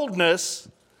boldness,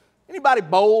 anybody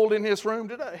bold in this room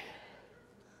today?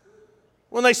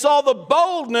 When they saw the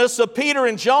boldness of Peter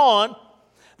and John,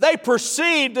 they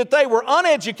perceived that they were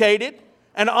uneducated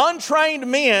and untrained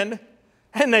men,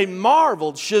 and they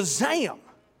marveled, Shazam.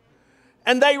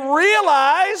 And they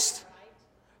realized,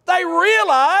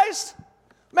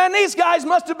 man, these guys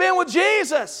must have been with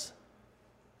Jesus.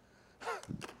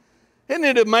 Isn't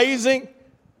it amazing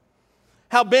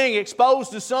how being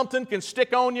exposed to something can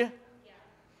stick on you?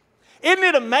 Isn't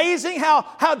it amazing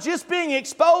how just being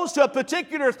exposed to a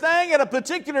particular thing at a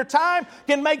particular time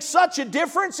can make such a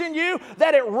difference in you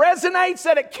that it resonates,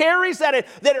 that it carries, that it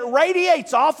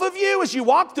radiates off of you as you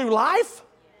walk through life?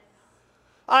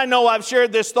 I know I've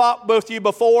shared this thought with you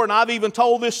before, and I've even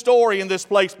told this story in this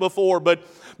place before, but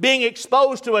being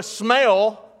exposed to a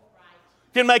smell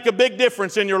can make a big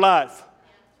difference in your life.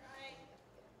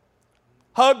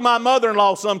 Hug my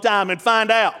mother-in-law sometime and find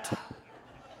out.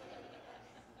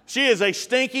 She is a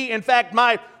stinky, in fact,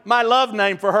 my love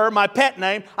name for her, my pet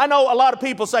name. I know a lot of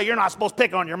people say, you're not supposed to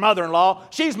pick on your mother-in-law.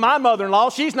 She's my mother-in-law.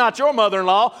 She's not your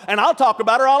mother-in-law. And I'll talk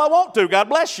about her all I want to. God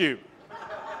bless you.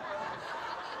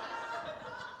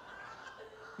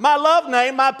 My love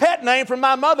name, my pet name from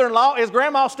my mother-in-law is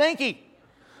Grandma Stinky.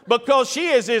 Because she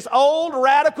is this old,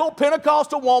 radical,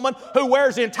 Pentecostal woman who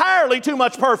wears entirely too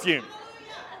much perfume.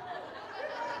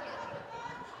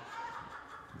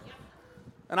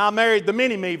 And I married the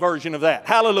mini-me version of that.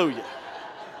 Hallelujah.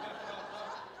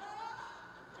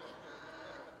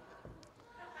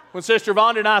 When Sister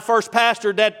Vonda and I first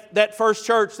pastored that first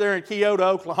church there in Kyoto,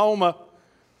 Oklahoma,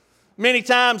 many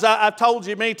times I've told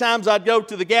you, many times I'd go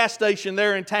to the gas station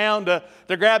there in town to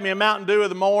grab me a Mountain Dew in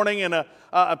the morning and a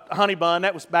honey bun.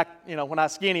 That was back, when I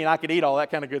was skinny and I could eat all that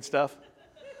kind of good stuff.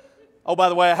 Oh, by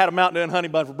the way, I had a Mountain Dew and honey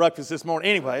bun for breakfast this morning.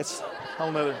 Anyway, it's a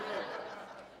whole nother.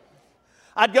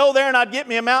 I'd go there and I'd get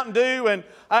me a Mountain Dew, and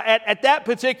at that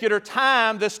particular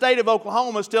time, the state of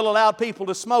Oklahoma still allowed people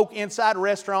to smoke inside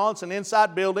restaurants and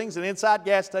inside buildings and inside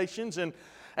gas stations, and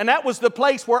that was the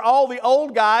place where all the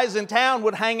old guys in town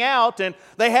would hang out, and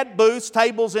they had booths,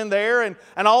 tables in there, and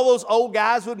all those old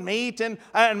guys would meet and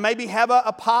maybe have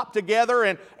a pop together,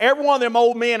 and every one of them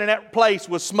old men in that place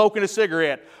was smoking a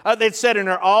cigarette. They'd sit in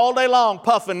there all day long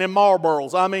puffing them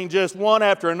Marlboros. I mean, just one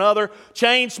after another.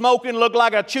 Chain smoking, looked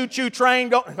like a choo-choo train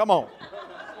going. Come on.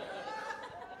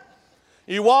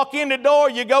 You walk in the door,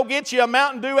 you go get you a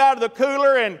Mountain Dew out of the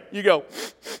cooler, and you go,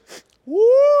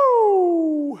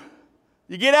 woo!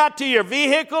 You get out to your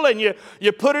vehicle and you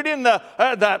put it in the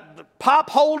pop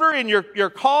holder in your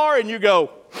car and you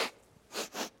go,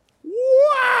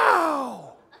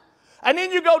 wow! And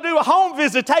then you go do a home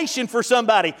visitation for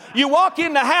somebody. You walk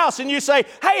in the house and you say,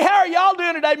 hey, how are y'all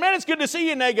doing today? Man, it's good to see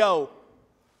you. And they go,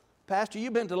 Pastor,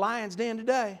 you been to Lion's Den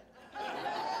today?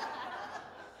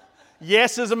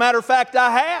 Yes, as a matter of fact,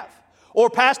 I have. Or,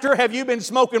 Pastor, have you been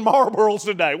smoking Marlboros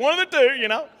today? One of the two, you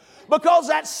know. Because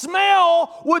that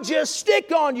smell would just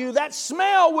stick on you. That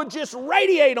smell would just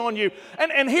radiate on you.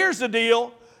 And here's the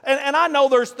deal. And I know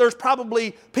there's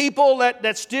probably people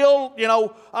that still, you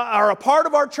know, are a part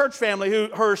of our church family who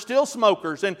are still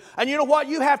smokers. And you know what?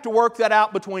 You have to work that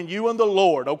out between you and the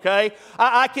Lord, okay?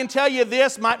 I can tell you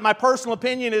this, my personal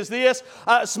opinion is this.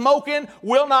 Smoking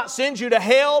will not send you to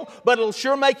hell, but it'll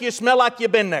sure make you smell like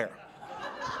you've been there.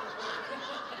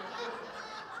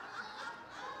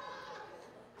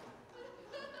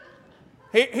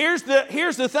 Here's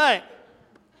the thing.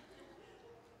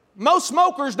 Most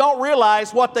smokers don't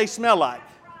realize what they smell like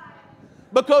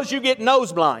because you get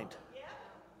nose blind.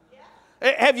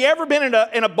 Have you ever been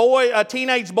in a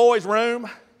teenage boy's room?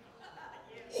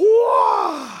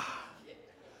 Whoa.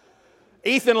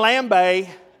 Ethan Lambay,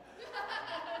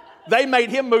 they made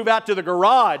him move out to the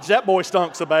garage. That boy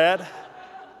stunk so bad.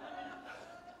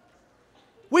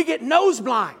 We get nose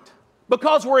blind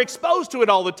because we're exposed to it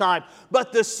all the time.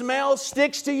 But the smell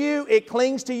sticks to you, it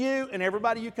clings to you, and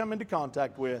everybody you come into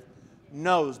contact with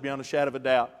knows beyond a shadow of a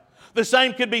doubt. The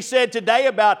same could be said today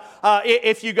about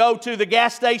if you go to the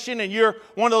gas station and you're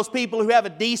one of those people who have a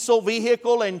diesel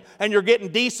vehicle and you're getting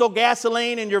diesel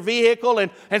gasoline in your vehicle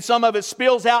and some of it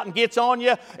spills out and gets on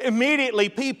you, immediately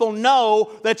people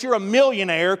know that you're a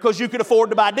millionaire because you could afford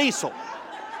to buy diesel.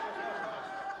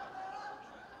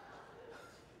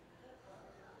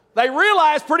 They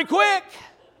realize pretty quick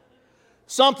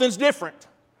something's different.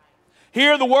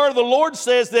 Here the word of the Lord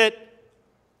says that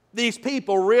these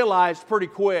people realized pretty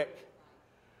quick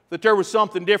that there was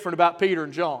something different about Peter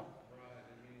and John.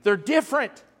 They're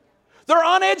different. They're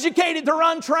uneducated. They're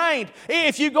untrained.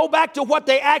 If you go back to what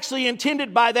they actually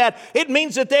intended by that, it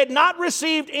means that they had not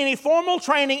received any formal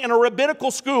training in a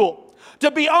rabbinical school. To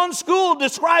be unschooled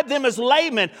described them as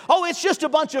laymen. Oh, it's just a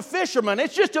bunch of fishermen.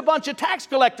 It's just a bunch of tax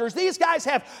collectors. These guys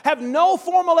have no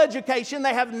formal education.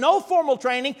 They have no formal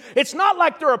training. It's not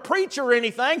like they're a preacher or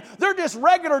anything. They're just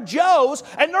regular Joes,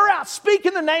 and they're out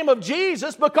speaking the name of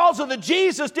Jesus because of the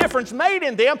Jesus difference made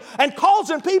in them and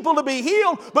causing people to be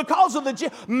healed because of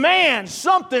the man,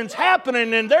 something's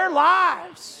happening in their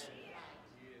lives.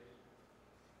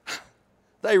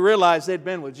 They realized they'd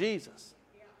been with Jesus.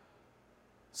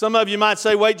 Some of you might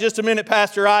say, wait just a minute,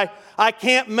 Pastor, I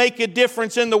can't make a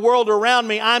difference in the world around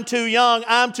me. I'm too young.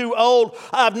 I'm too old.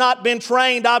 I've not been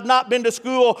trained. I've not been to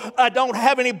school. I don't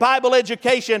have any Bible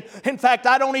education. In fact,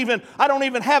 I don't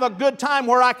even have a good time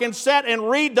where I can sit and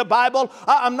read the Bible.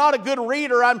 I'm not a good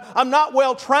reader. I'm not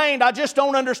well trained. I just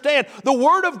don't understand. The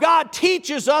Word of God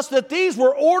teaches us that these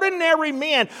were ordinary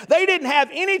men. They didn't have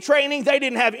any training. They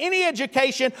didn't have any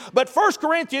education. But 1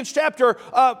 Corinthians chapter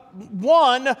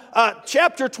 1,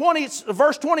 chapter 20,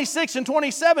 verse 26 and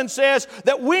 27 says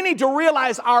that we need to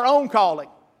realize our own calling.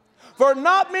 For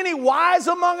not many wise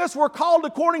among us were called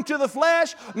according to the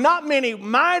flesh, not many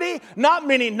mighty, not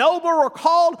many noble were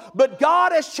called, but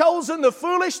God has chosen the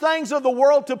foolish things of the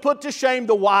world to put to shame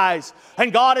the wise.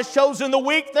 And God has chosen the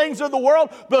weak things of the world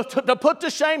to put to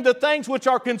shame the things which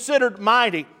are considered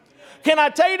mighty. Can I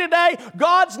tell you today,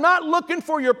 God's not looking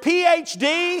for your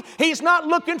PhD. He's not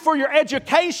looking for your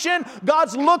education.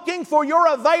 God's looking for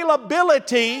your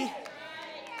availability.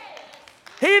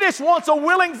 He just wants a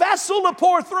willing vessel to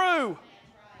pour through.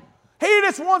 He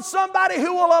just wants somebody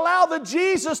who will allow the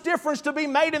Jesus difference to be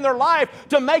made in their life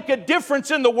to make a difference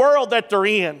in the world that they're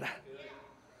in.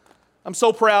 I'm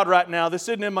so proud right now. This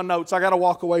isn't in my notes. I got to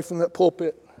walk away from that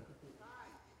pulpit.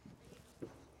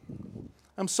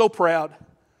 I'm so proud.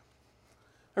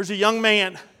 There's a young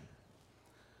man.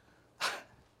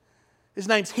 His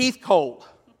name's Heath Cole.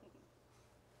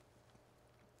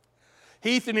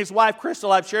 Heath and his wife,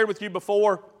 Crystal, I've shared with you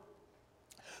before.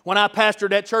 When I pastored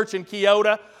that church in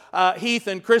Keota, Heath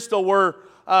and Crystal were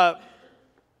about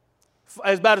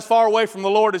as far away from the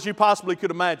Lord as you possibly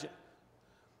could imagine.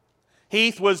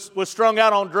 Heath was strung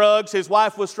out on drugs. His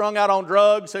wife was strung out on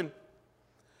drugs. And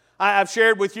I've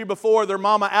shared with you before,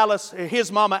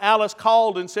 his mama Alice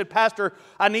called and said, Pastor,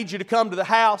 I need you to come to the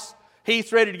house.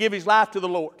 Heath's ready to give his life to the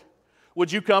Lord.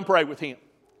 Would you come pray with him?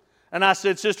 And I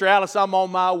said, Sister Alice, I'm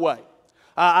on my way.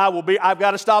 I've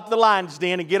got to stop the Lion's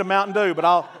Den and get a Mountain Dew, but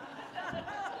I'll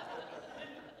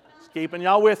just keeping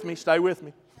y'all with me. Stay with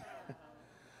me.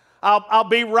 I'll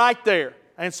be right there.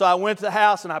 And so I went to the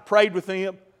house and I prayed with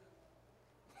him.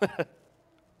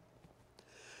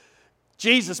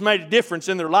 Jesus made a difference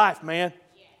in their life, man.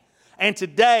 And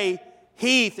today,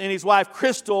 Heath and his wife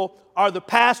Crystal are the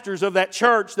pastors of that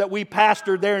church that we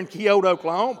pastored there in Keota,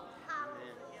 Oklahoma.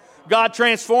 God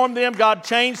transformed them. God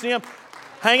changed them.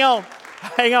 Hang on.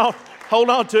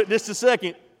 Hold on to it just a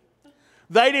second.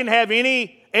 They didn't have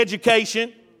any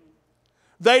education.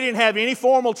 They didn't have any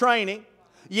formal training.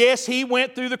 Yes, he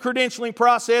went through the credentialing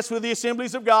process with the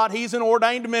Assemblies of God. He's an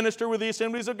ordained minister with the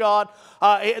Assemblies of God.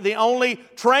 The only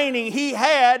training he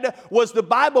had was the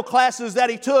Bible classes that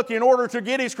he took in order to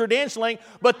get his credentialing.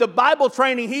 But the Bible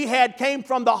training he had came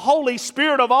from the Holy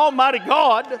Spirit of Almighty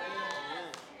God.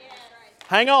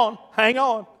 Hang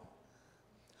on.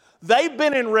 They've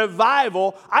been in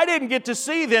revival. I didn't get to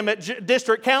see them at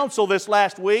District Council this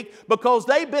last week because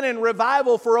they've been in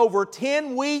revival for over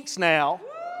 10 weeks now.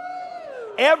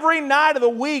 Every night of the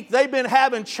week they've been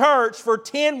having church for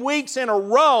 10 weeks in a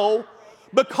row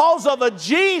because of a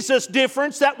Jesus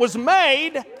difference that was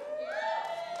made.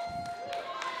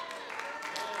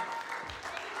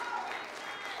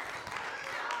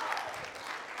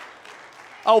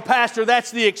 Oh, Pastor, that's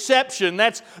the exception.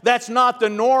 That's not the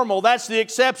normal. That's the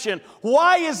exception.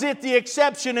 Why is it the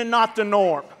exception and not the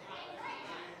norm?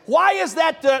 Why is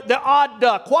that the odd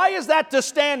duck? Why is that the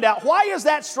standout? Why is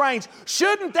that strange?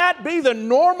 Shouldn't that be the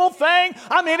normal thing?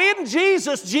 I mean, isn't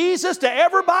Jesus to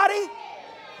everybody?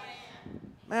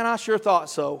 Man, I sure thought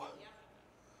so.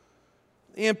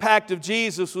 The impact of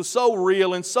Jesus was so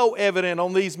real and so evident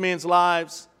on these men's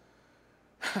lives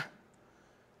that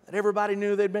everybody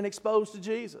knew they'd been exposed to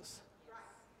Jesus.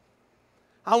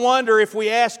 I wonder if we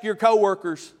ask your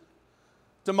coworkers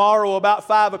tomorrow about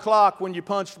 5 o'clock when you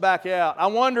punched back out. I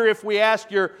wonder if we ask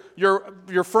your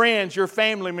friends, your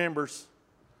family members,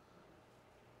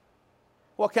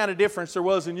 what kind of difference there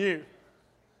was in you.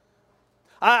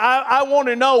 I want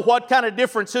to know what kind of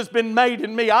difference has been made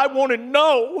in me. I want to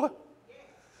know.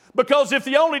 Because if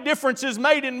the only difference is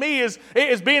made in me is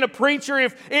being a preacher,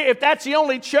 if that's the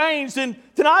only change, then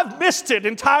I've missed it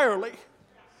entirely.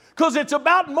 Because it's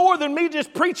about more than me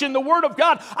just preaching the Word of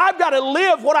God. I've got to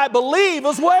live what I believe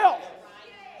as well.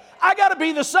 I got to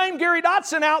be the same Gary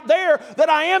Dotson out there that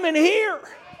I am in here.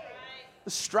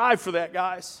 Let's strive for that,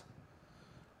 guys.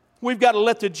 We've got to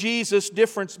let the Jesus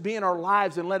difference be in our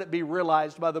lives and let it be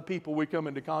realized by the people we come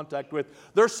into contact with.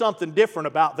 There's something different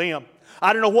about them.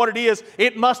 I don't know what it is.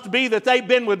 It must be that they've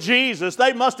been with Jesus.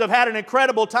 They must have had an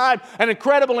incredible time, an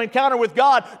incredible encounter with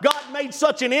God. God made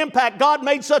such an impact. God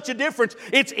made such a difference.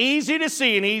 It's easy to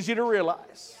see and easy to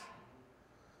realize.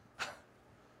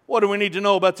 What do we need to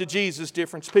know about the Jesus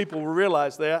difference? People will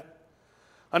realize that.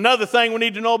 Another thing we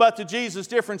need to know about the Jesus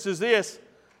difference is this.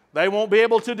 They won't be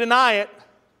able to deny it.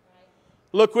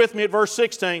 Look with me at verse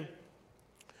 16.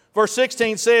 Verse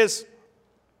 16 says,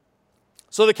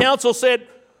 "So the council said,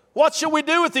 'What shall we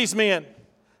do with these men?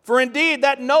 For indeed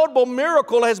that notable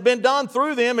miracle has been done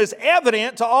through them is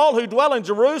evident to all who dwell in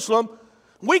Jerusalem.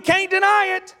 We can't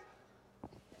deny it.'"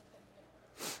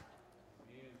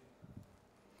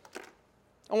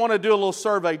 I want to do a little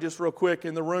survey just real quick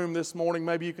in the room this morning.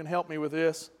 Maybe you can help me with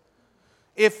this.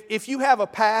 If you have a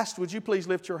past, would you please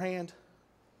lift your hand?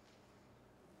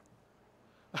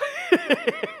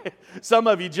 Some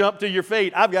of you jump to your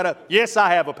feet. Yes,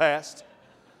 I have a past.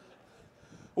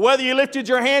 Whether you lifted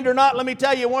your hand or not, let me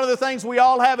tell you, one of the things we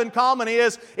all have in common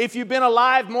is if you've been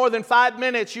alive more than 5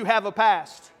 minutes, you have a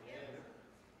past.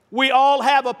 We all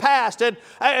have a past.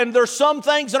 And there's some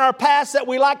things in our past that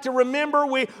we like to remember.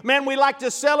 We like to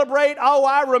celebrate. Oh,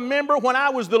 I remember when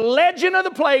I was the legend of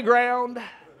the playground.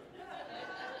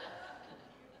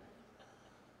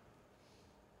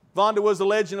 Vonda was the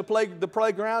legend of the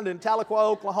playground in Tahlequah,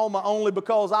 Oklahoma, only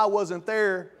because I wasn't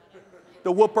there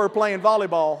to whoop her playing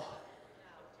volleyball.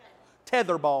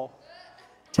 Tetherball.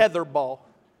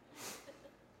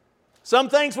 Some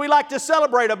things we like to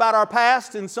celebrate about our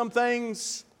past, and some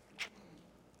things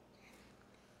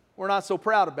we're not so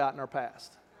proud about in our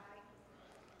past.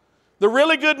 The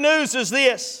really good news is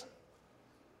this.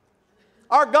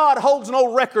 Our God holds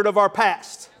no record of our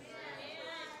past.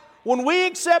 When we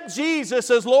accept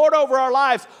Jesus as Lord over our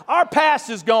lives, our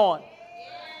past is gone.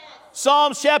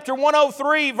 Psalms chapter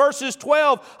 103 verses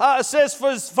 12 says, "For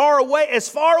as far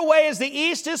away as the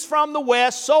east is from the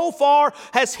west, so far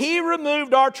has He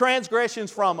removed our transgressions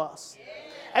from us."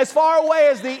 As far away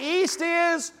as the east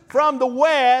is from the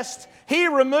west, He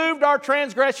removed our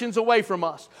transgressions away from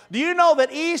us. Do you know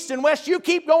that east and west, you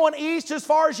keep going east as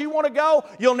far as you want to go,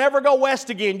 you'll never go west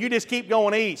again. You just keep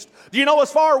going east. Do you know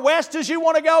as far west as you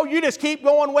want to go, you just keep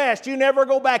going west. You never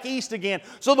go back east again.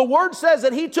 So the Word says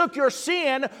that He took your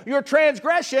sin, your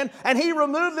transgression, and He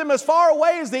removed them as far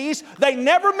away as the east. They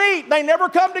never meet. They never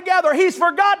come together. He's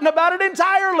forgotten about it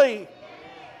entirely.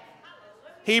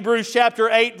 Hebrews chapter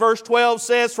 8 verse 12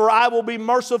 says, "For I will be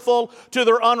merciful to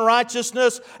their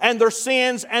unrighteousness, and their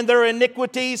sins and their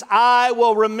iniquities I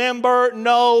will remember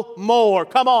no more."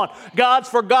 Come on. God's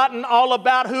forgotten all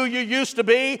about who you used to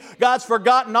be. God's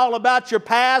forgotten all about your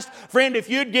past. Friend, if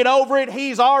you'd get over it,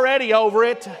 He's already over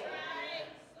it.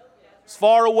 As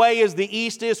far away as the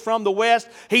east is from the west,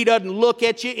 He doesn't look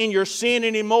at you in your sin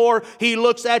anymore. He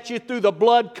looks at you through the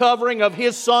blood covering of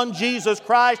His Son, Jesus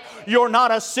Christ. You're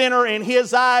not a sinner in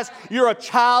His eyes. You're a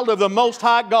child of the Most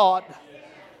High God.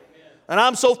 And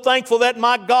I'm so thankful that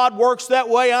my God works that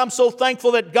way. I'm so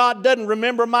thankful that God doesn't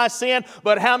remember my sin.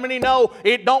 But how many know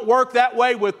it don't work that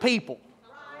way with people?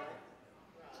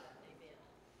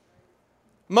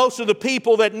 Most of the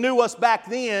people that knew us back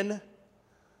then,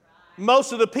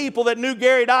 most of the people that knew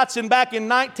Gary Dotson back in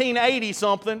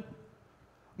 1980-something,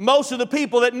 most of the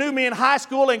people that knew me in high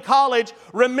school and college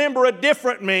remember a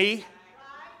different me.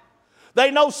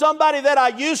 They know somebody that I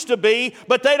used to be,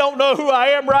 but they don't know who I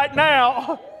am right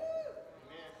now.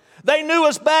 They knew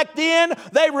us back then,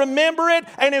 they remember it,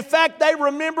 and in fact, they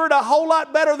remember it a whole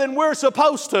lot better than we're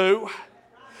supposed to.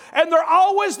 And they're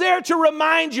always there to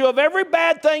remind you of every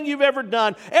bad thing you've ever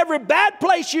done, every bad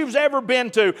place you've ever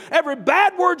been to, every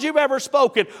bad word you've ever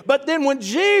spoken. But then when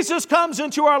Jesus comes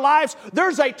into our lives,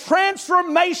 there's a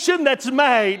transformation that's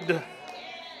made.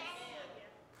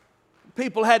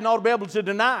 People hadn't ought to be able to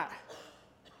deny.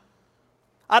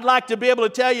 I'd like to be able to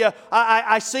tell you,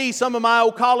 I see some of my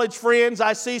old college friends.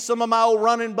 I see some of my old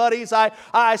running buddies.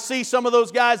 I see some of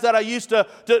those guys that I used to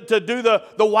do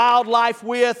the wildlife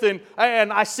with,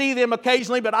 and I see them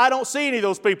occasionally, but I don't see any of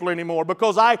those people anymore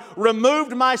because I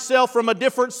removed myself from a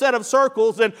different set of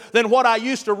circles than what I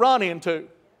used to run into.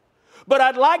 But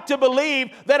I'd like to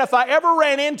believe that if I ever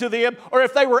ran into them, or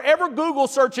if they were ever Google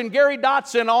searching Gary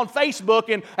Dotson on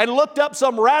Facebook and looked up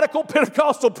some radical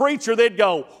Pentecostal preacher, they'd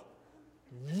go,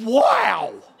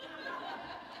 "Wow!"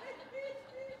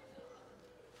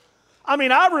 I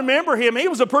mean, I remember him. He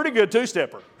was a pretty good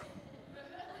two-stepper.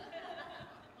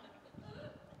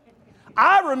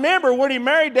 I remember when he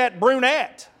married that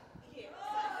brunette.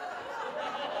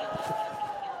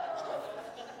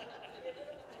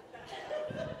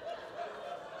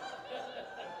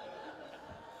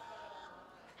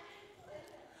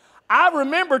 I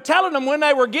remember telling them when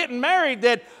they were getting married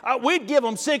that we'd give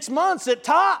them 6 months at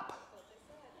top.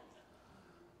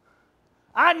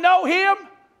 I know him.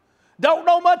 Don't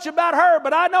know much about her,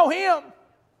 but I know him.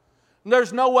 And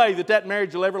there's no way that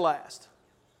marriage will ever last.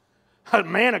 A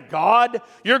man of God,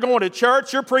 you're going to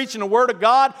church, you're preaching the Word of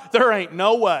God, there ain't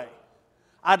no way.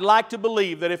 I'd like to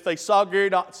believe that if they saw Gary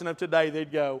Dotson of today,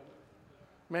 they'd go,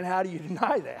 "Man, how do you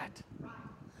deny that?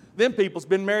 Them people's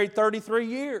been married 33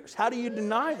 years. How do you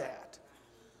deny that?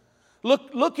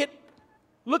 Look at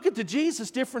the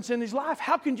Jesus difference in his life.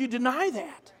 How can you deny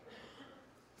that?"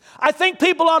 I think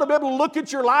people ought to be able to look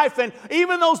at your life, and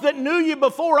even those that knew you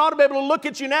before ought to be able to look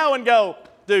at you now and go,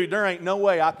 "Dude, there ain't no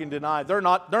way I can deny. They're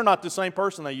not the same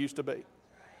person they used to be."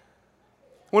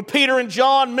 When Peter and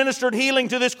John ministered healing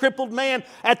to this crippled man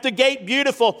at the gate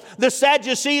beautiful, the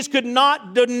Sadducees could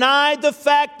not deny the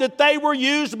fact that they were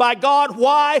used by God.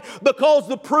 Why? Because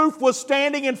the proof was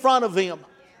standing in front of them.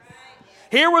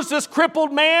 Here was this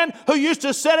crippled man who used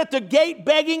to sit at the gate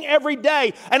begging every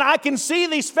day. And I can see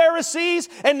these Pharisees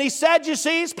and these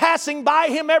Sadducees passing by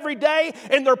him every day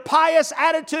in their pious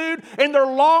attitude, in their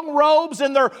long robes,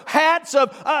 in their hats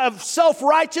of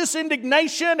self-righteous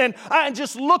indignation, and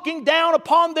just looking down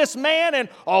upon this man. And,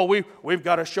 we've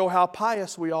got to show how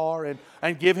pious we are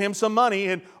and give him some money.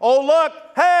 And, look,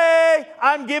 hey,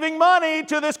 I'm giving money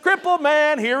to this crippled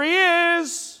man. Here he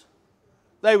is.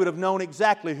 They would have known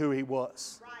exactly who he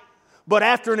was. Right. But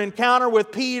after an encounter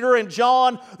with Peter and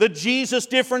John, the Jesus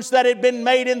difference that had been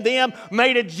made in them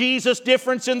made a Jesus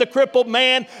difference in the crippled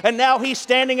man, and now he's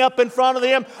standing up in front of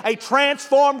them. A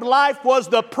transformed life was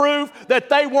the proof that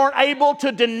they weren't able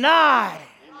to deny.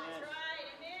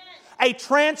 A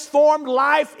transformed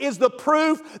life is the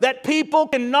proof that people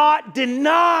cannot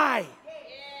deny.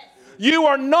 You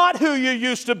are not who you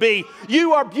used to be.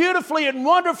 You are beautifully and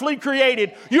wonderfully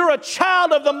created. You're a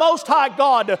child of the Most High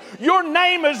God. Your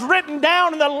name is written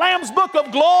down in the Lamb's Book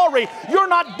of Glory. You're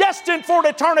not destined for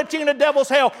eternity in the devil's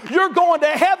hell. You're going to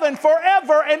heaven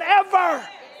forever and ever.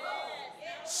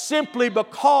 Simply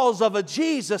because of a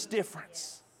Jesus difference.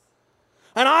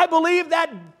 And I believe that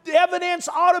evidence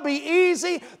ought to be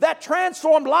easy. That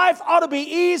transformed life ought to be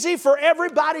easy for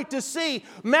everybody to see.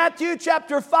 Matthew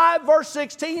chapter 5 verse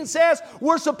 16 says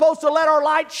we're supposed to let our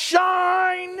light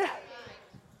shine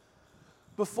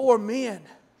before men,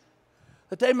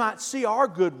 that they might see our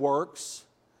good works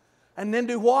and then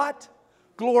do what?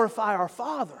 Glorify our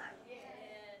Father.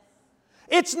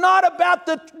 It's not about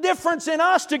the difference in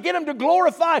us to get them to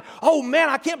glorify, oh man,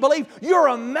 I can't believe you're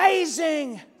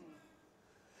amazing.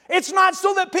 It's not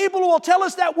so that people will tell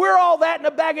us that we're all that in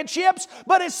a bag of chips,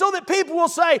 but it's so that people will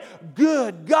say,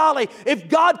 good golly, if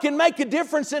God can make a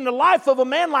difference in the life of a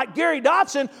man like Gary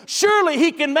Dotson, surely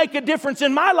He can make a difference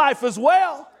in my life as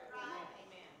well.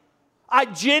 I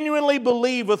genuinely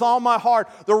believe with all my heart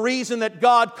the reason that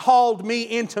God called me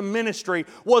into ministry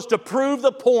was to prove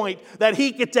the point that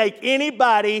He could take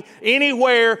anybody,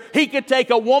 anywhere. He could take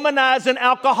a womanizing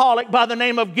alcoholic by the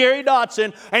name of Gary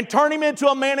Dotson and turn him into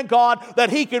a man of God that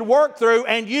He could work through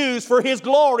and use for His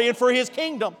glory and for His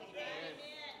kingdom.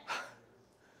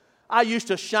 I used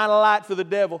to shine a light for the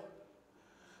devil.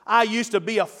 I used to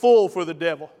be a fool for the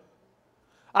devil.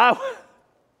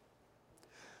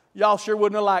 Y'all sure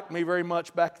wouldn't have liked me very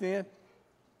much back then.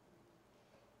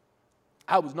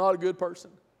 I was not a good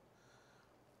person.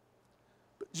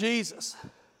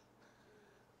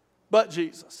 But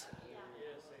Jesus.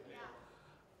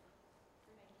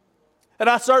 And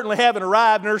I certainly haven't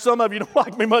arrived, and there's some of you don't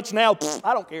like me much now.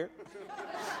 I don't care.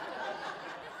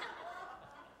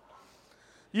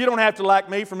 You don't have to like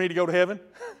me for me to go to heaven.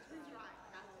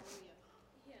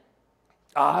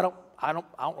 I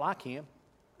don't like Him.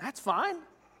 That's fine.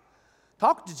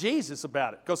 Talk to Jesus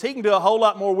about it, because He can do a whole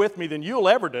lot more with me than you'll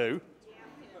ever do.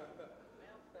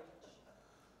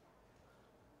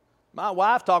 My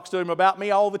wife talks to Him about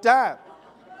me all the time.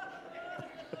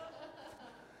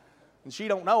 And she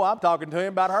don't know I'm talking to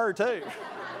Him about her too.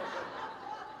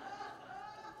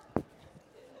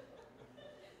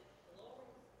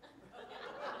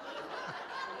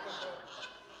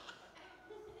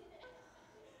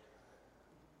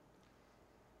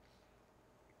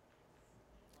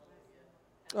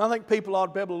 I think people ought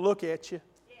to be able to look at you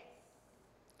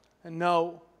and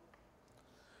know.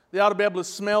 They ought to be able to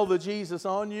smell the Jesus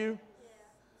on you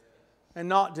and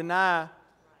not deny,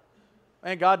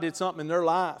 man, God did something in their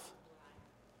life.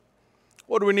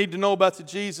 What do we need to know about the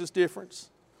Jesus difference?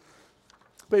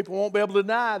 People won't be able to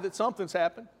deny that something's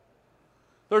happened.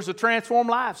 There's a transformed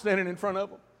life standing in front of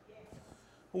them.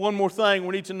 One more thing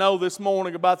we need to know this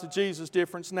morning about the Jesus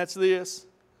difference, and that's this.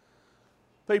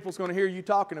 People's going to hear you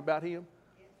talking about Him.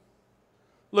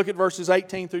 Look at verses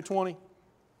 18 through 20.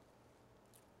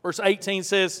 Verse 18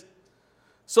 says,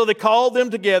 so they called them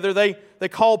together. They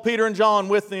called Peter and John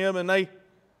with them, and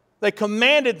they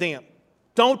commanded them,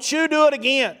 don't you do it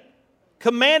again.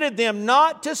 Commanded them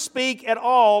not to speak at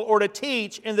all or to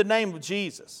teach in the name of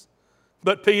Jesus.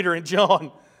 But Peter and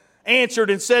John answered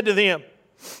and said to them,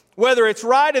 whether it's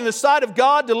right in the sight of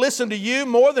God to listen to you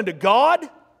more than to God,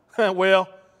 well,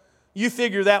 you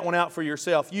figure that one out for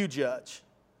yourself. You judge.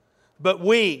 But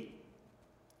we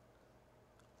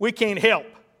can't help.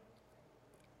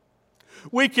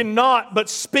 We cannot but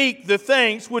speak the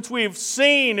things which we've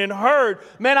seen and heard.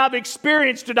 Man, I've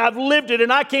experienced it, I've lived it,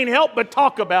 and I can't help but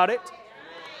talk about it.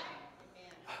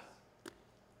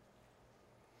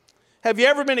 Have you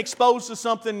ever been exposed to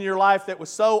something in your life that was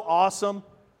so awesome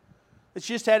that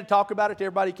you just had to talk about it to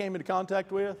everybody you came into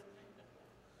contact with?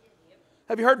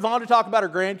 Have you heard Vonda talk about her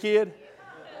grandkid?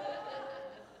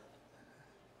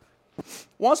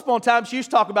 Once upon a time, she used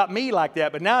to talk about me like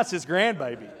that, but now it's his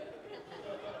grandbaby.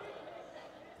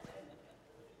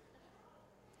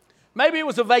 Maybe it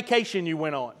was a vacation you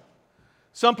went on.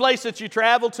 Someplace that you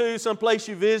traveled to, someplace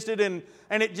you visited,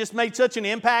 and it just made such an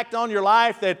impact on your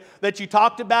life that you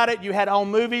talked about it. You had home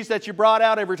movies that you brought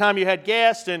out every time you had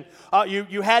guests, and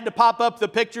you had to pop up the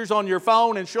pictures on your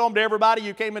phone and show them to everybody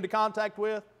you came into contact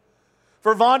with.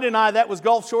 For Vonda and I, that was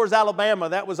Gulf Shores, Alabama.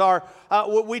 That was our,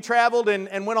 we traveled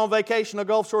and went on vacation to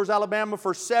Gulf Shores, Alabama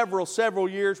for several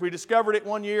years. We discovered it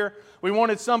one year. We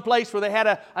wanted some place where they had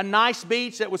a nice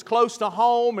beach that was close to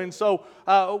home. And so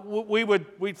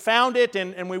we found it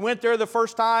and we went there the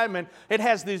first time. And it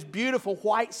has these beautiful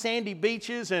white sandy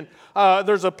beaches. And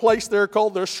there's a place there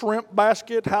called the Shrimp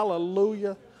Basket.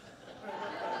 Hallelujah.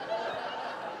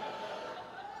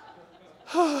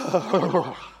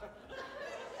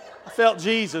 I felt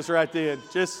Jesus right then.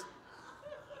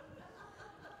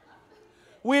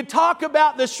 We'd talk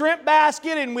about the Shrimp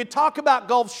Basket and we'd talk about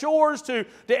Gulf Shores to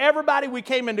everybody we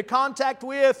came into contact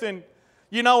with. And,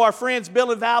 you know, our friends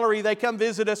Bill and Valerie, they come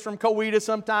visit us from Coweta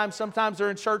sometimes. Sometimes they're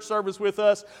in church service with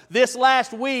us. This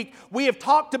last week, we have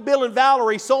talked to Bill and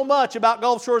Valerie so much about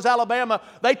Gulf Shores, Alabama,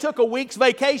 they took a week's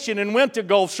vacation and went to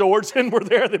Gulf Shores and were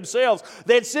there themselves.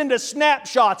 They'd send us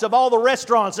snapshots of all the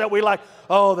restaurants that we like.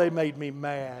 Oh, they made me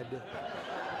mad.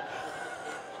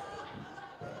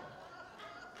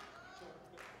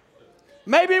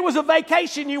 Maybe it was a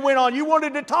vacation you went on. You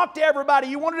wanted to talk to everybody.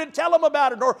 You wanted to tell them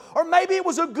about it. Or maybe it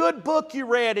was a good book you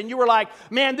read and you were like,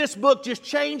 man, this book just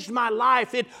changed my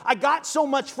life. I got so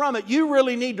much from it. You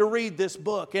really need to read this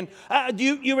book. And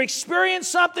you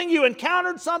experienced something, you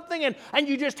encountered something, and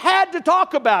you just had to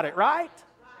talk about it, right?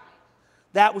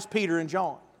 That was Peter and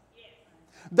John.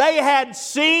 They had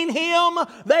seen Him.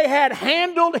 They had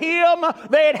handled Him.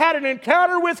 They had had an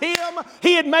encounter with Him.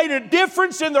 He had made a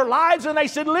difference in their lives. And they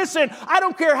said, listen, I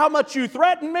don't care how much you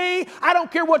threaten me. I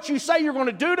don't care what you say you're going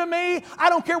to do to me. I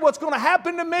don't care what's going to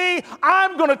happen to me.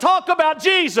 I'm going to talk about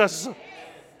Jesus.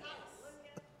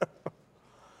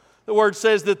 The Word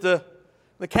says that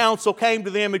the council came to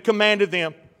them and commanded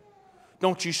them,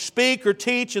 don't you speak or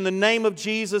teach in the name of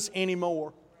Jesus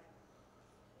anymore.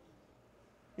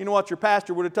 You know what your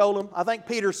pastor would have told them? I think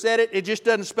Peter said it. It just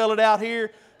doesn't spell it out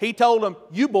here. He told them,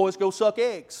 you boys go suck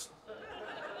eggs.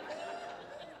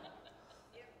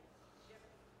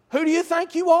 Who do you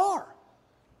think you are?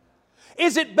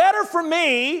 Is it better for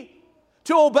me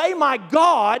to obey my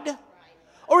God,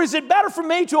 or is it better for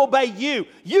me to obey you?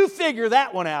 You figure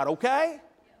that one out, okay?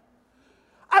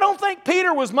 I don't think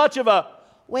Peter was much of a,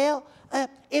 well,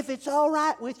 if it's all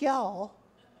right with y'all.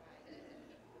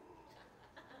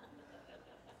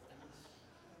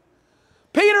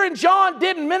 Peter and John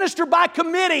didn't minister by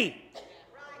committee.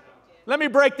 Let me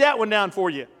break that one down for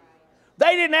you.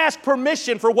 They didn't ask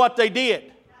permission for what they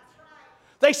did.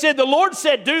 They said, the Lord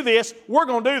said do this, we're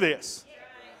going to do this.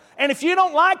 And if you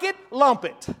don't like it, lump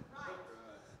it.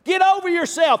 Get over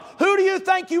yourself. Who do you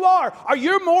think you are? Are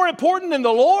you more important than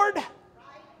the Lord?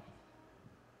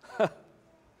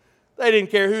 They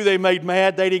didn't care who they made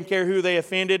mad. They didn't care who they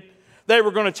offended. They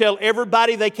were going to tell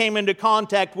everybody they came into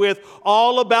contact with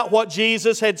all about what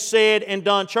Jesus had said and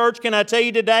done. Church, can I tell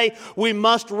you today, we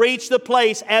must reach the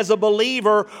place as a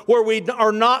believer where we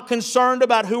are not concerned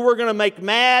about who we're going to make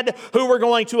mad, who we're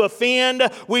going to offend.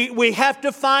 We have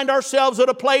to find ourselves at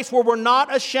a place where we're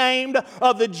not ashamed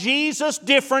of the Jesus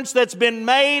difference that's been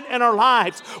made in our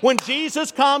lives. When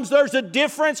Jesus comes, there's a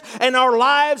difference in our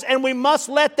lives, and we must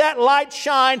let that light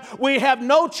shine. We have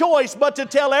no choice but to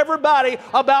tell everybody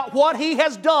about what He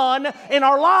has done in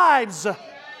our lives.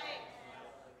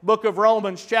 Book of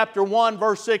Romans chapter 1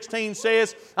 verse 16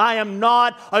 says, I am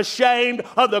not ashamed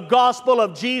of the gospel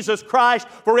of Jesus Christ,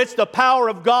 for it's the power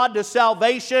of God to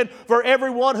salvation for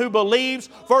everyone who believes,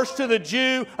 first to the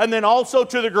Jew and then also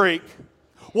to the Greek.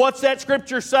 What's that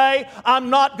scripture say? I'm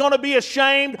not going to be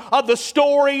ashamed of the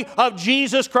story of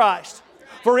Jesus Christ.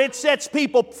 For it sets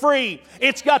people free.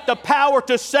 It's got the power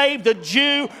to save the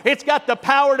Jew. It's got the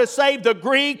power to save the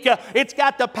Greek. It's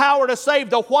got the power to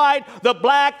save the white, the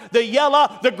black, the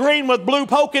yellow, the green with blue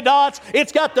polka dots.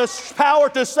 It's got the power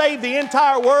to save the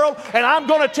entire world. And I'm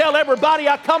going to tell everybody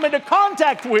I come into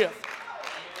contact with.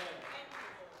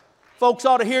 Folks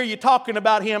ought to hear you talking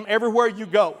about Him everywhere you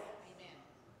go.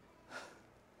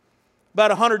 About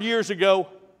 100 years ago,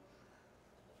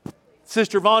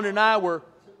 Sister Vonda and I were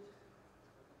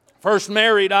first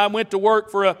married. I went to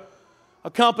work for a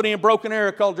company in Broken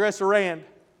Arrow called Dresser-Rand.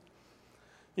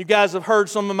 You guys have heard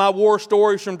some of my war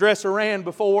stories from Dresser-Rand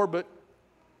before, but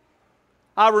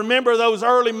I remember those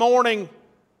early morning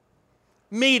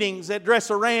meetings at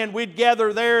Dresser-Rand. We'd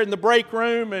gather there in the break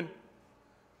room, and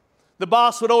the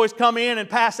boss would always come in and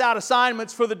pass out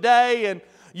assignments for the day, and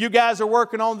you guys are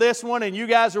working on this one, and you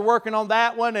guys are working on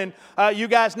that one, and you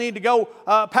guys need to go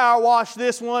power wash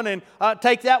this one and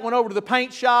take that one over to the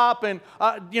paint shop and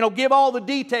give all the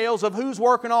details of who's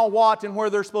working on what and where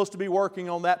they're supposed to be working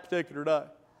on that particular day.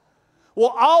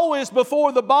 Well, always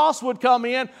before the boss would come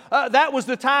in, that was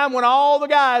the time when all the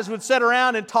guys would sit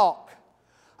around and talk.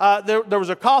 There was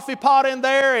a coffee pot in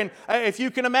there, and if you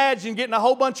can imagine getting a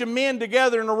whole bunch of men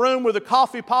together in a room with a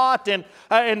coffee pot and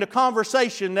the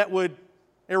conversation that would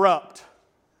erupt.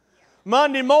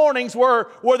 Monday mornings were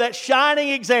that shining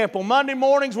example. Monday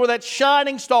mornings were that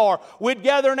shining star. We'd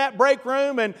gather in that break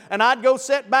room, and I'd go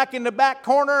sit back in the back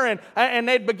corner, and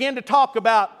they'd begin to talk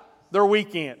about their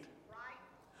weekend.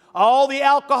 All the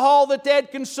alcohol that they'd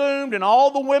consumed, and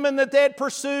all the women that they'd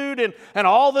pursued, and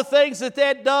all the things that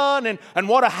they'd done, and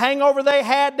what a hangover they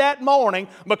had that morning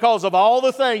because of all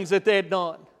the things that they'd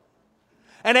done.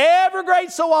 And every great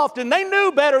so often, they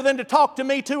knew better than to talk to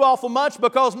me too awful much,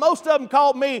 because most of them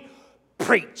called me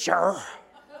preacher.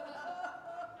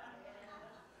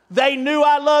 They knew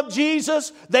I loved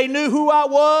Jesus. They knew who I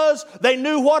was. They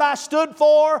knew what I stood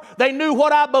for. They knew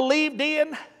what I believed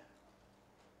in.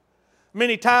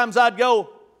 Many times I'd go,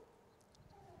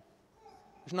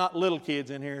 there's not little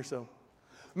kids in here, so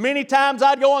Many times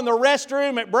I'd go in the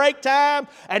restroom at break time,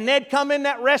 and they'd come in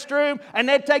that restroom, and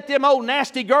they'd take them old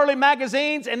nasty girly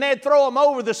magazines, and they'd throw them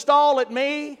over the stall at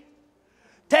me.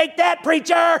 Take that,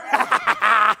 preacher!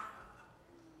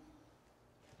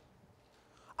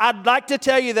 I'd like to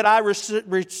tell you that I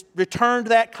returned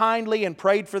that kindly and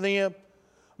prayed for them.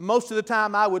 Most of the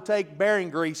time I would take bearing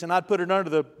grease and I'd put it under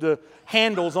the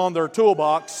handles on their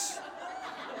toolbox.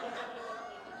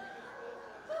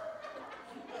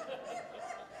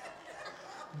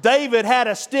 David had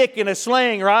a stick and a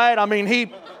sling, right? I mean,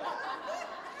 he...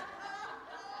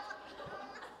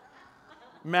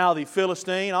 Mouthy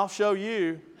Philistine, I'll show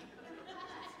you.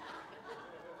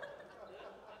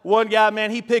 One guy,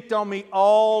 man, he picked on me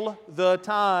all the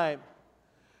time.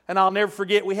 And I'll never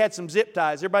forget, we had some zip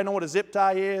ties. Everybody know what a zip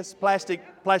tie is? Plastic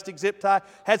zip tie.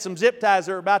 Had some zip ties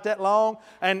that were about that long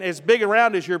and as big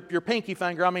around as your pinky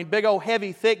finger. I mean, big old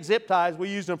heavy, thick zip ties. We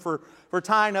used them for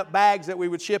tying up bags that we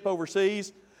would ship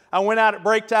overseas. I went out at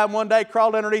break time one day,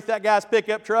 crawled underneath that guy's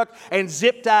pickup truck, and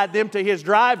zip tied them to his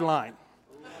drive line.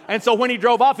 And so when he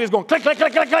drove off, he was going click, click,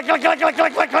 click, click, click, click, click, click,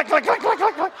 click, click, click, click, click,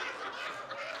 click, click.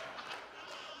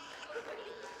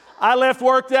 I left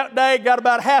work that day, got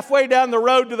about halfway down the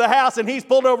road to the house, and he's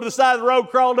pulled over to the side of the road,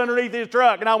 crawled underneath his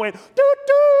truck, and I went,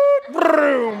 doot, doot,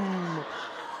 vroom.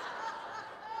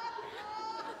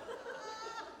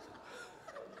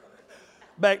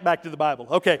 Back to the Bible.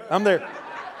 Okay, I'm there.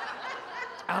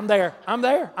 I'm there.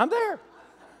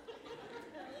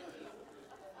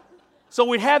 So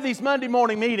we'd have these Monday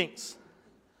morning meetings,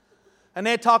 and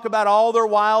they'd talk about all their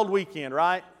wild weekend,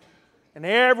 right? And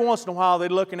every once in a while,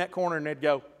 they'd look in that corner and they'd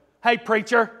go, hey,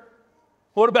 preacher,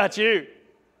 what about you?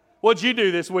 What'd you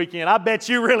do this weekend? I bet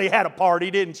you really had a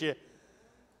party, didn't you?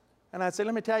 And I'd say,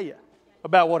 let me tell you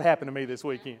about what happened to me this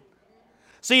weekend.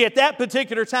 See, at that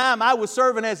particular time, I was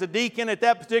serving as a deacon. At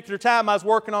that particular time, I was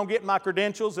working on getting my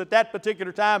credentials. At that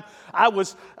particular time, I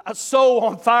was so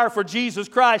on fire for Jesus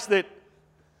Christ that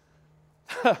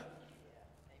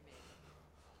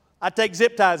I'd take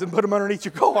zip ties and put them underneath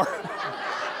your car.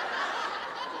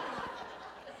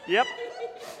 Yep.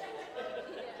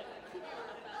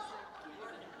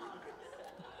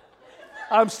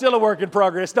 I'm still a work in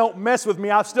progress. Don't mess with me.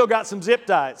 I've still got some zip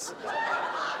ties.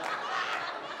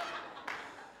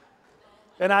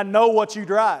 And I know what you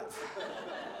drive.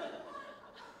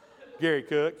 Gary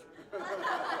Cook.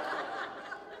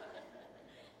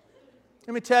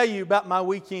 Let me tell you about my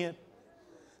weekend.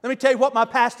 Let me tell you what my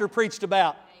pastor preached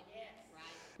about.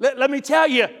 Let me tell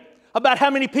you about how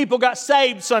many people got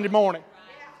saved Sunday morning.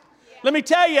 Let me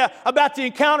tell you about the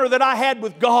encounter that I had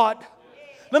with God.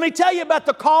 Let me tell you about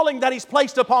the calling that He's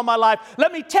placed upon my life.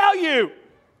 Let me tell you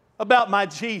about my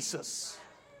Jesus.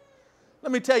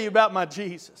 Let me tell you about my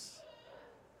Jesus.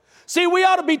 See, we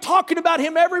ought to be talking about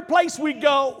Him every place we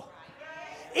go.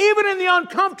 Even in the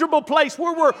uncomfortable place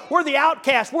where we're the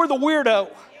outcast, we're the weirdo.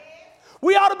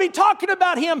 We ought to be talking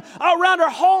about Him around our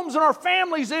homes and our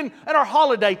families and our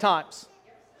holiday times.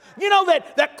 You know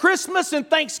that Christmas and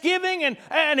Thanksgiving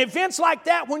and events like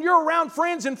that, when you're around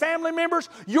friends and family members,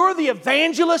 you're the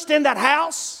evangelist in that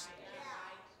house.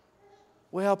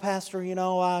 Well, Pastor, you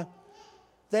know,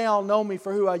 they all know me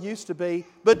for who I used to be,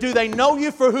 but do they know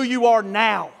you for who you are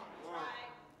now?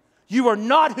 You are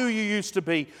not who you used to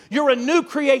be. You're a new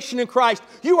creation in Christ.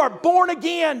 You are born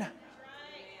again.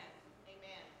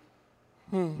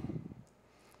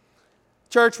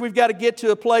 Church, we've got to get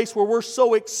to a place where we're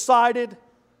so excited.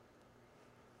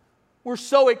 We're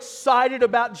so excited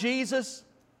about Jesus.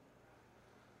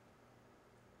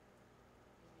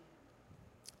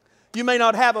 You may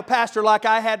not have a pastor like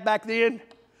I had back then,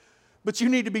 but you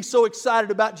need to be so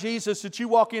excited about Jesus that you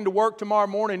walk into work tomorrow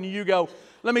morning and you go,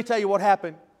 let me tell you what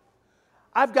happened.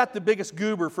 I've got the biggest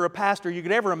goober for a pastor you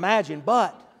could ever imagine,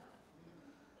 but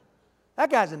that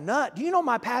guy's a nut. Do you know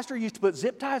my pastor used to put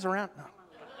zip ties around? No.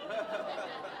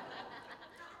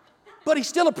 But he's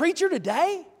still a preacher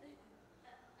today?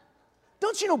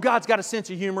 Don't you know God's got a sense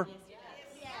of humor?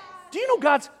 Do you know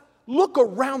God's... Look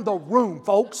around the room,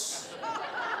 folks.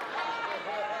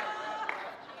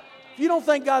 If you don't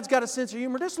think God's got a sense of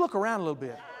humor, just look around a little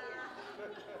bit.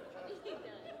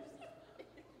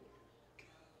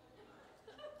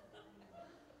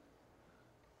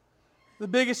 The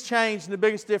biggest change and the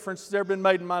biggest difference that's ever been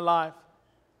made in my life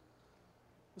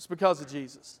was because of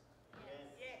Jesus.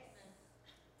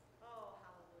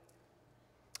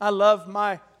 I love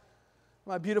my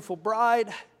beautiful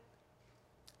bride.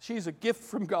 She's a gift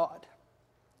from God.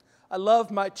 I love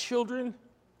my children.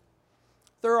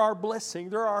 They're our blessing.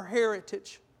 They're our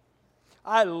heritage.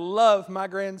 I love my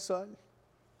grandson.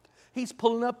 He's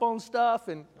pulling up on stuff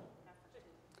and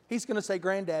he's going to say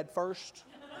granddad first.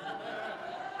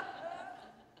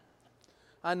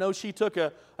 I know she took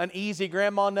an easy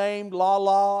grandma named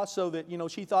La so that,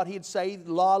 she thought he'd say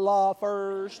La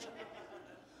first.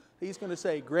 He's going to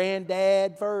say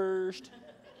Granddad first.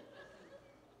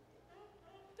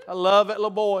 I love that little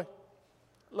boy.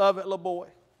 Love that little boy.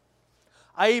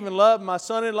 I even love my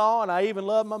son-in-law, and I even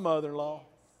love my mother-in-law.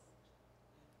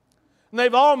 And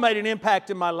they've all made an impact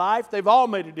in my life. They've all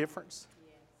made a difference.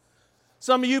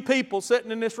 Some of you people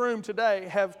sitting in this room today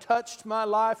have touched my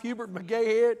life. Hubert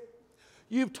McGayhead,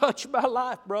 you've touched my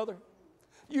life, brother.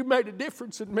 You've made a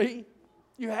difference in me.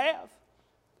 You have.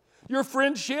 Your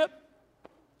friendship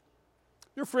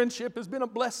has been a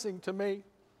blessing to me.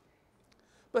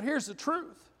 But here's the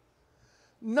truth.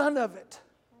 None of it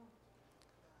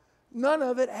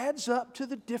adds up to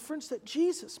the difference that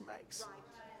Jesus makes.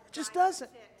 It just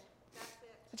doesn't.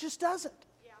 It just doesn't.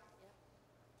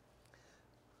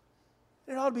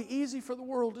 It ought to be easy for the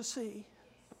world to see.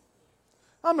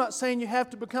 I'm not saying you have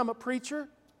to become a preacher.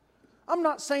 I'm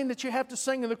not saying that you have to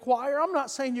sing in the choir. I'm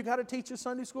not saying you got to teach a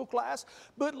Sunday school class.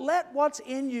 But let what's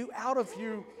in you out of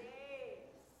you.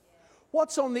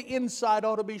 What's on the inside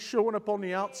ought to be showing up on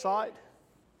the outside.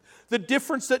 The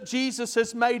difference that Jesus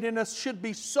has made in us should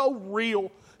be so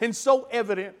real and so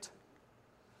evident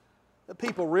that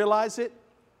people realize it.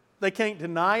 They can't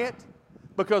deny it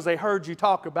because they heard you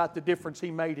talk about the difference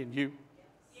He made in you.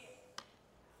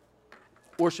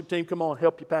 Worship team, come on,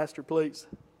 help your pastor, please.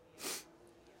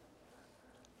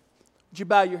 Would you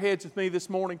bow your heads with me this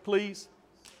morning, please?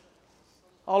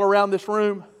 All around this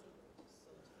room.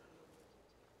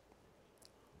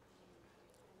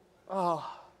 Oh,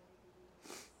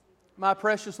 my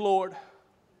precious Lord,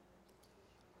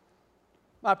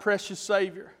 my precious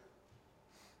Savior,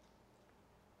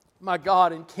 my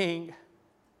God and King.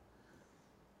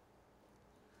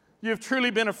 You have truly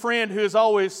been a friend who has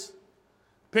always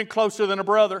been closer than a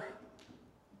brother.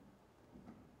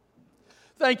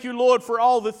 Thank you, Lord, for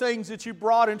all the things that you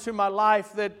brought into my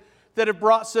life that have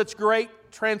brought such great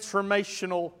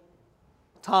transformational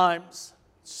times,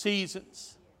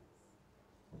 seasons.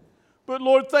 But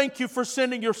Lord, thank you for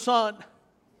sending your Son.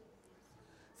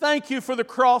 Thank you for the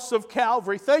cross of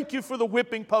Calvary. Thank you for the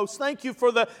whipping post. Thank you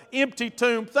for the empty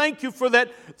tomb. Thank you for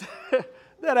that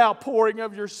outpouring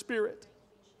of your Spirit.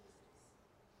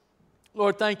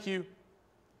 Lord, thank you.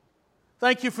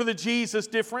 Thank you for the Jesus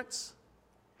difference.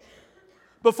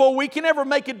 Before we can ever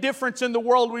make a difference in the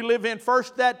world we live in,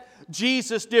 first that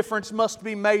Jesus difference must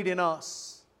be made in us.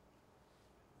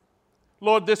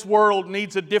 Lord, this world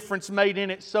needs a difference made in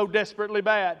it so desperately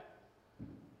bad.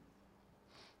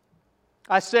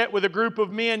 I sat with a group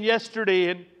of men yesterday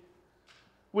and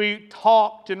we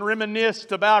talked and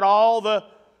reminisced about all the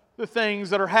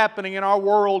things that are happening in our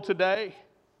world today.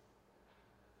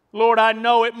 Lord, I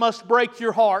know it must break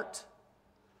your heart.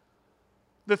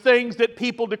 The things that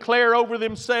people declare over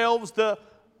themselves, the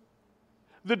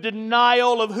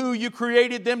denial of who you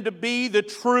created them to be, the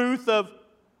truth of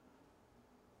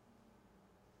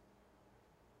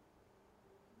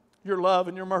your love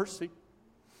and your mercy.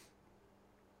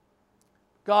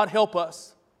 God, help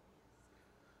us.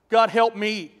 God, help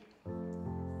me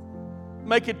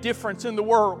make a difference in the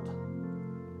world.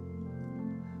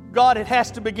 God, it has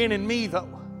to begin in me,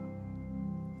 though.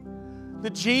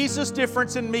 The Jesus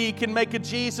difference in me can make a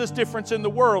Jesus difference in the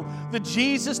world. The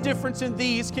Jesus difference in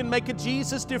these can make a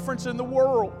Jesus difference in the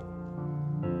world.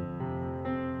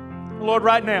 Lord,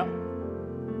 right now,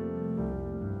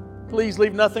 please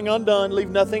leave nothing undone, leave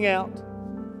nothing out.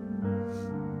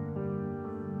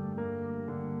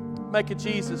 Make a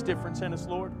Jesus difference in us,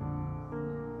 Lord.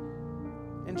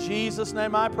 In Jesus'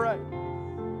 name I pray.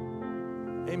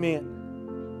 Amen.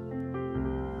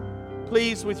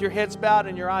 Please, with your heads bowed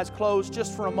and your eyes closed,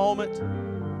 just for a moment.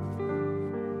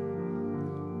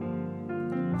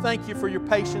 Thank you for your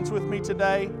patience with me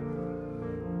today.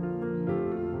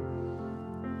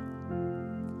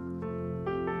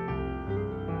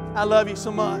 I love you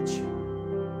so much.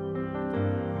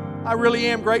 I really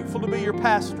am grateful to be your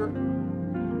pastor.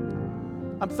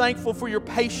 I'm thankful for your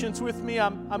patience with me.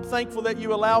 I'm thankful that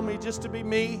you allow me just to be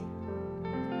me.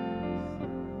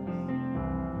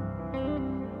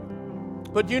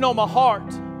 But you know my heart.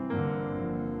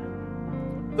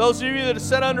 Those of you that have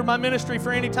sat under my ministry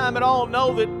for any time at all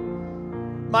know that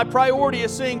my priority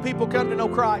is seeing people come to know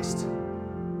Christ.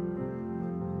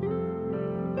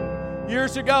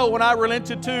 Years ago, when I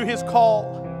relented to His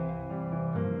call,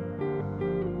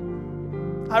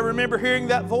 I remember hearing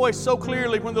that voice so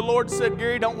clearly when the Lord said,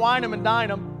 Gary, don't wine them and dine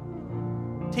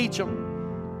them. Teach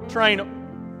them. Train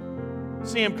them.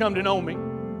 See them come to know me.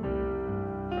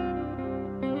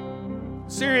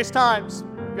 Serious times,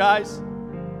 guys.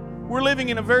 We're living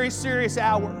in a very serious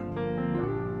hour.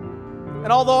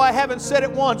 And although I haven't said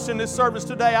it once in this service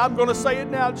today, I'm going to say it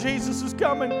now. Jesus is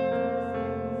coming.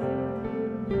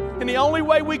 And the only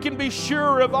way we can be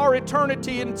sure of our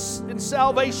eternity and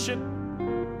salvation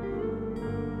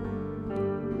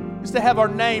is to have our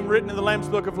name written in the Lamb's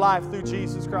Book of Life through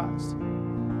Jesus Christ.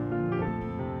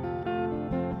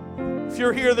 If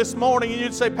you're here this morning and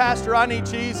you'd say, Pastor, I need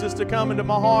Jesus to come into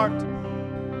my heart.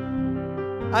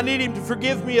 I need Him to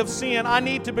forgive me of sin. I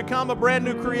need to become a brand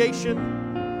new creation.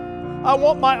 I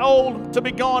want my old to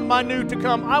be gone, my new to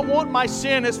come. I want my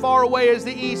sin as far away as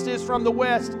the east is from the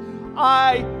west.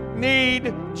 I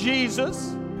need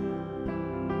Jesus.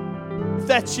 If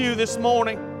that's you this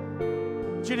morning,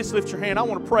 would you just lift your hand? I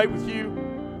want to pray with you.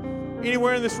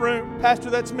 Anywhere in this room, Pastor,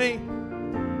 that's me.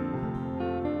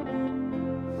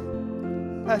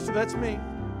 Pastor, that's me.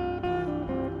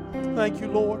 Thank you,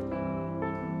 Lord.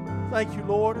 Thank you,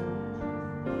 Lord.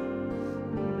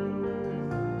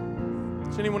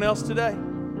 Is anyone else today?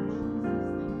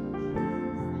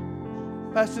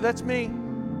 Pastor, that's me.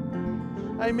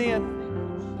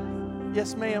 Amen.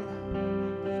 Yes, ma'am.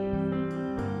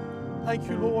 Thank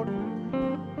you, Lord.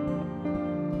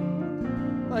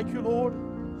 Thank you, Lord.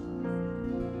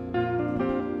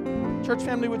 Church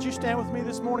family, would you stand with me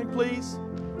this morning, please?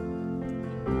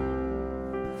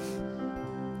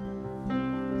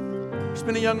 There's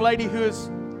been a young lady who has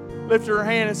lifted her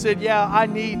hand and said, yeah, I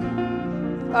need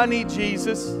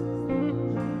Jesus.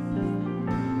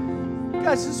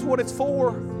 Guys, this is what it's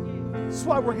for. This is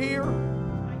why we're here.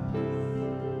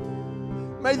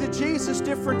 May the Jesus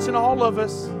difference in all of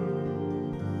us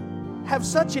have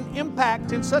such an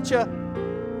impact and such a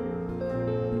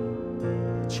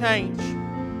change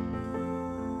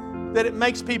that it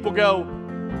makes people go,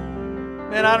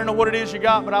 man, I don't know what it is you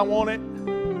got, but I want it.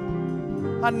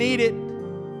 I need it.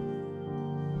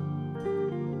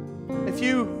 If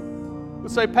you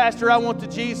would say, Pastor, I want the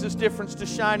Jesus difference to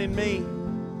shine in me.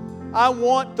 I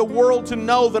want the world to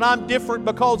know that I'm different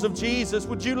because of Jesus.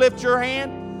 Would you lift your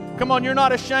hand? Come on, you're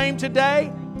not ashamed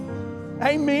today?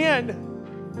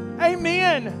 Amen.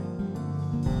 Amen.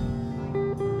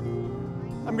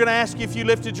 I'm going to ask you, if you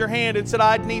lifted your hand and said,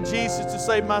 I need Jesus to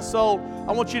save my soul,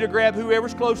 I want you to grab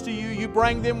whoever's close to you. You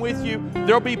bring them with you.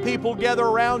 There'll be people gather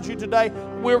around you today.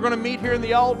 We're going to meet here in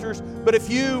the altars. But if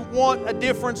you want a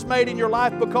difference made in your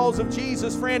life because of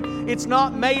Jesus, friend, it's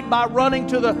not made by running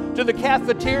to the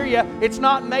cafeteria. It's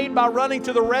not made by running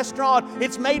to the restaurant.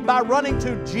 It's made by running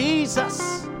to Jesus.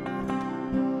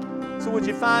 So would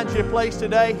you find you a place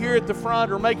today here at the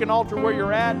front or make an altar where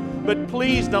you're at? But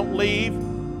please don't leave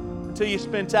until you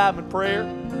spend time in prayer.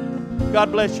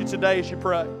 God bless you today as you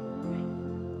pray.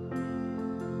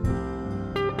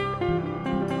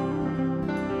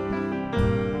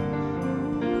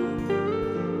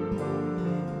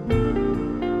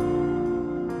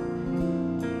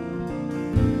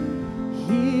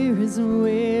 Here is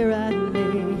where I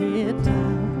lay it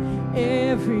down,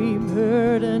 every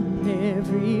burden,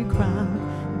 every crown.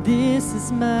 This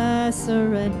is my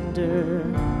surrender.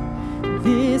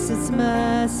 This is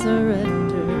my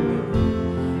surrender.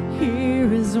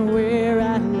 Here is where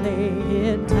I lay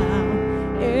it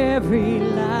down, every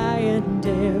lie and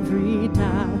every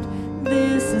doubt.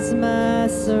 This is my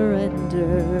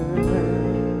surrender.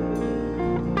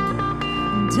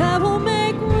 And I will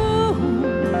make room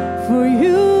for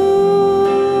you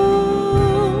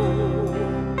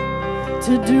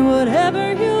to do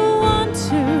whatever you want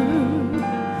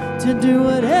to do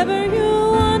whatever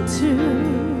you want to.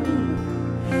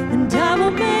 And I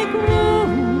will make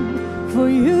room for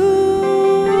you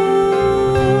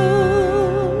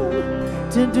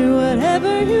to do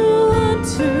whatever you want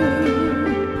to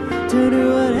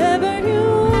do whatever you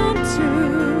want to.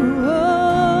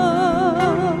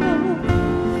 Oh,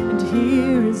 and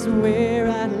here is where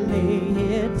I lay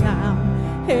it down,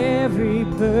 every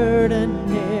burden,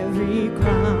 every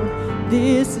crown.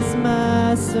 This is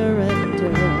my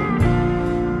surrender.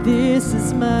 This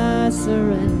is my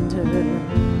surrender.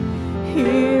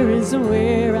 Here is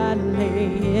where I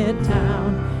lay it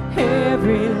down,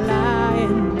 every lie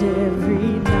and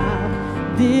every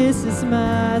doubt. This is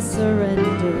my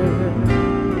surrender.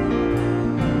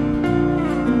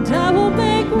 And I will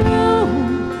make room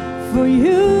for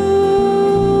you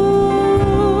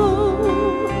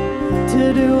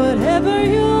to do whatever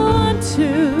you want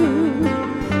to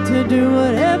do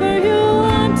whatever you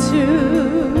want to.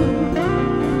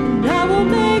 And I will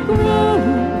make room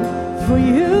for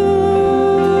you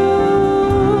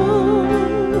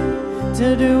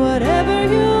to do whatever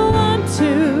you want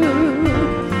to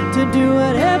do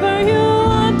whatever you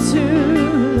want to.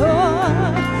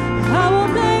 Lord, I will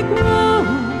make room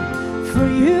for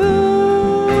you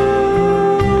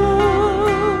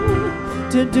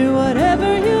do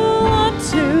whatever you want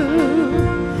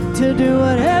to do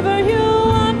whatever you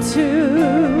want to.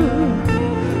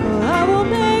 I will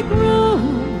make room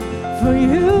for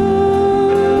you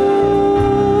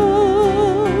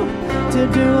to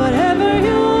do whatever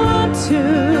you want to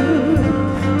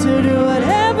do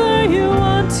whatever you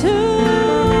want to.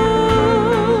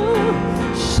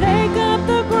 Shake up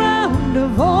the ground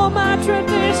of all my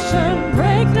tradition,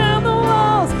 break down the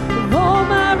walls of all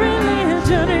my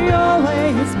religion. Your way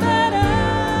is better,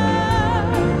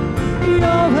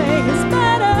 your way is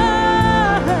better.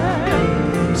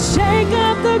 Shake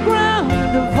up the ground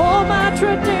of all my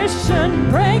tradition,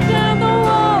 break down the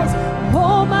walls of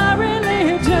all my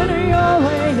religion. Your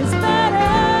way is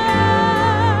better,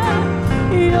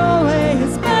 your way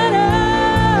is better.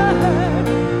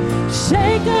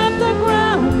 Shake up the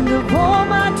ground of all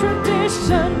my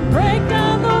tradition, break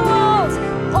down the walls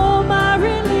of all my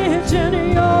religion.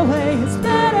 Your way is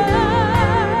better,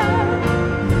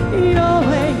 your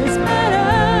way is better.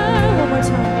 One more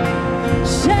time.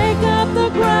 Shake up the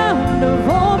ground of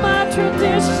all my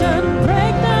tradition,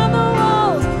 break down the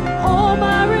walls of all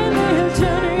my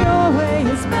religion. Your way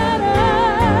is better,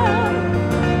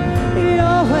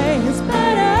 your way is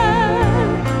better.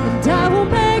 And I will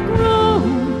make room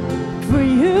for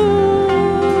you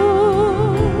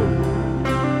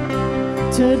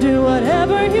to do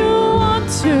whatever you want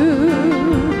to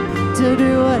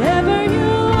do whatever you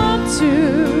want to,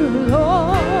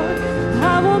 Lord. I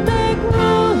will make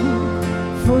room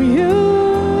for you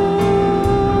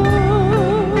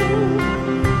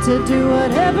to do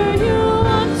whatever you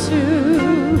want to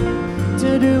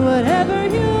do whatever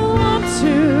you want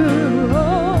to,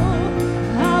 Lord.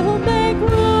 I will make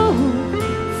room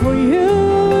for you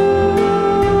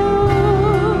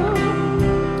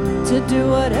to do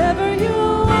whatever you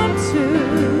want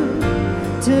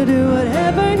to do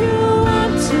whatever you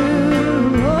want to.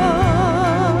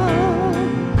 Oh,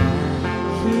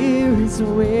 here is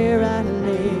where I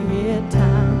lay it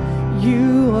down.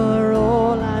 You are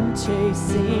all I'm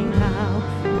chasing now.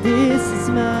 This is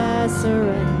my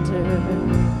surrender.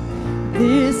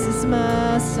 This is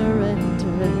my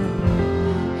surrender.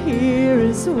 Here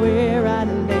is where I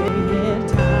lay it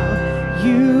down.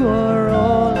 You are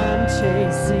all I'm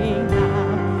chasing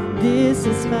now. This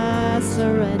is my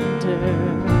surrender.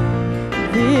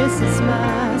 This is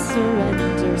my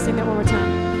surrender. Sing that one more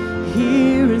time.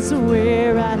 Here is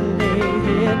where I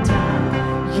lay it down.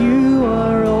 You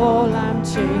are all I'm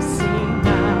chasing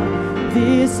now.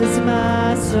 This is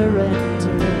my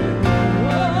surrender.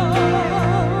 Oh,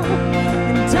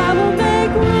 and I will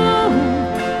make room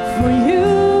for you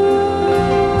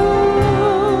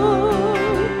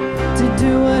to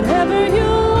do whatever you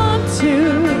want to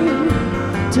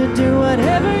do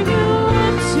whatever you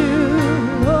want to.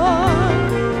 Lord,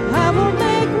 I will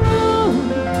make room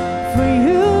for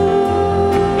you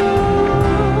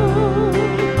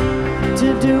to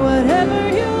do whatever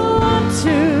you want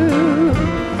to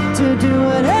do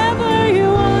whatever you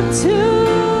want to.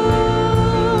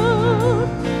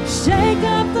 Shake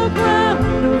up the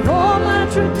ground of all my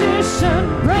tradition,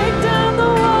 break down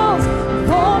the walls of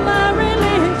all my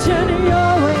religion.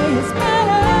 Your way is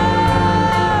better,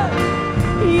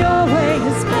 your way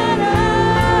is better.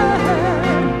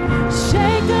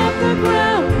 Shake up the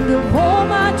ground of all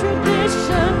my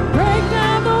tradition, break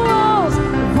down the walls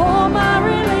of all my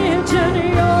religion.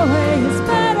 Your way is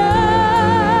better,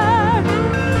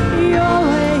 your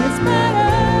way is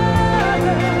better.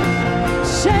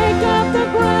 Shake up the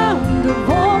ground of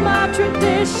all my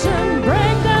tradition,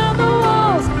 break down the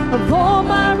walls of all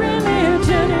my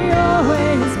religion. Your way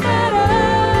is better,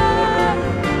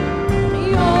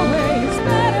 your way is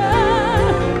better.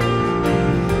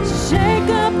 Shake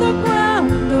up the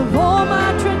ground of all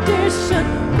my tradition,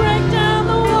 break down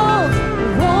the walls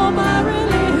of all my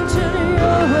religion.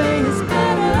 Your way is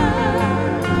better,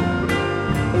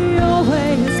 your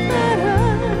way is better.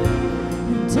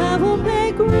 And I will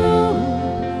make room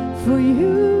for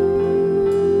you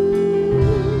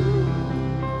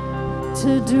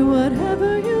to do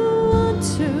whatever you want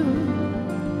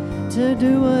to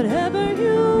do whatever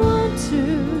you want to.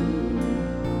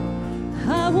 I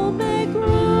will make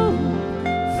room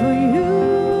for you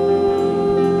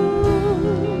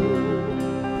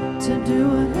to do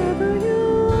whatever you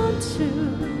want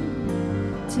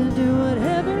to do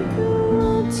whatever you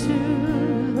want to,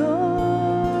 Lord.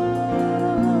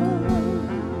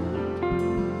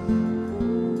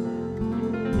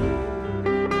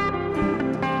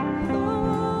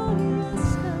 Oh, yes,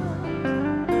 God.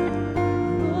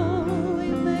 Oh, we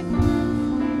make room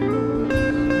for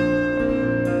you.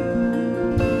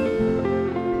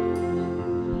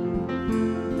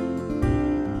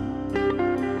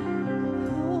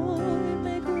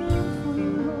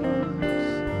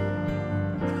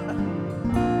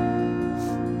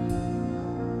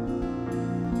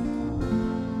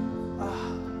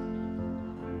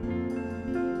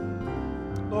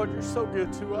 You're so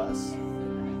good to us.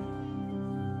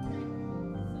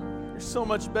 You're so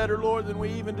much better, Lord, than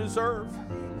we even deserve.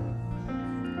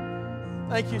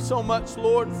 Thank you so much,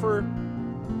 Lord, for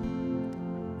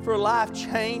a life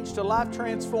changed, a life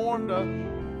transformed,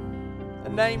 a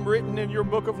name written in your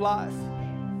book of life.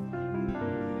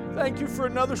 Thank you for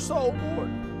another soul, Lord.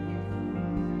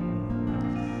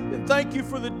 And thank you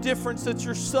for the difference that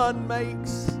your Son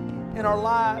makes in our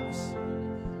lives.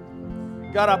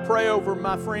 God, I pray over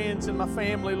my friends and my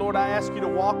family. Lord, I ask you to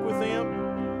walk with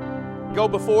them. Go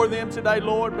before them today,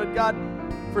 Lord. But God,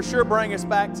 for sure bring us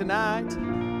back tonight.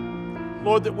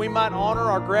 Lord, that we might honor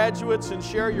our graduates and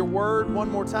share your word one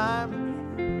more time.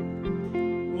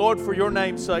 Lord, for your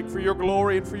name's sake, for your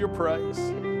glory and for your praise.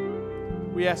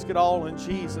 We ask it all in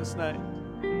Jesus'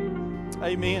 name.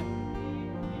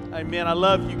 Amen. Amen. I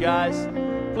love you guys.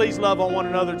 Please love on one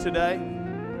another today.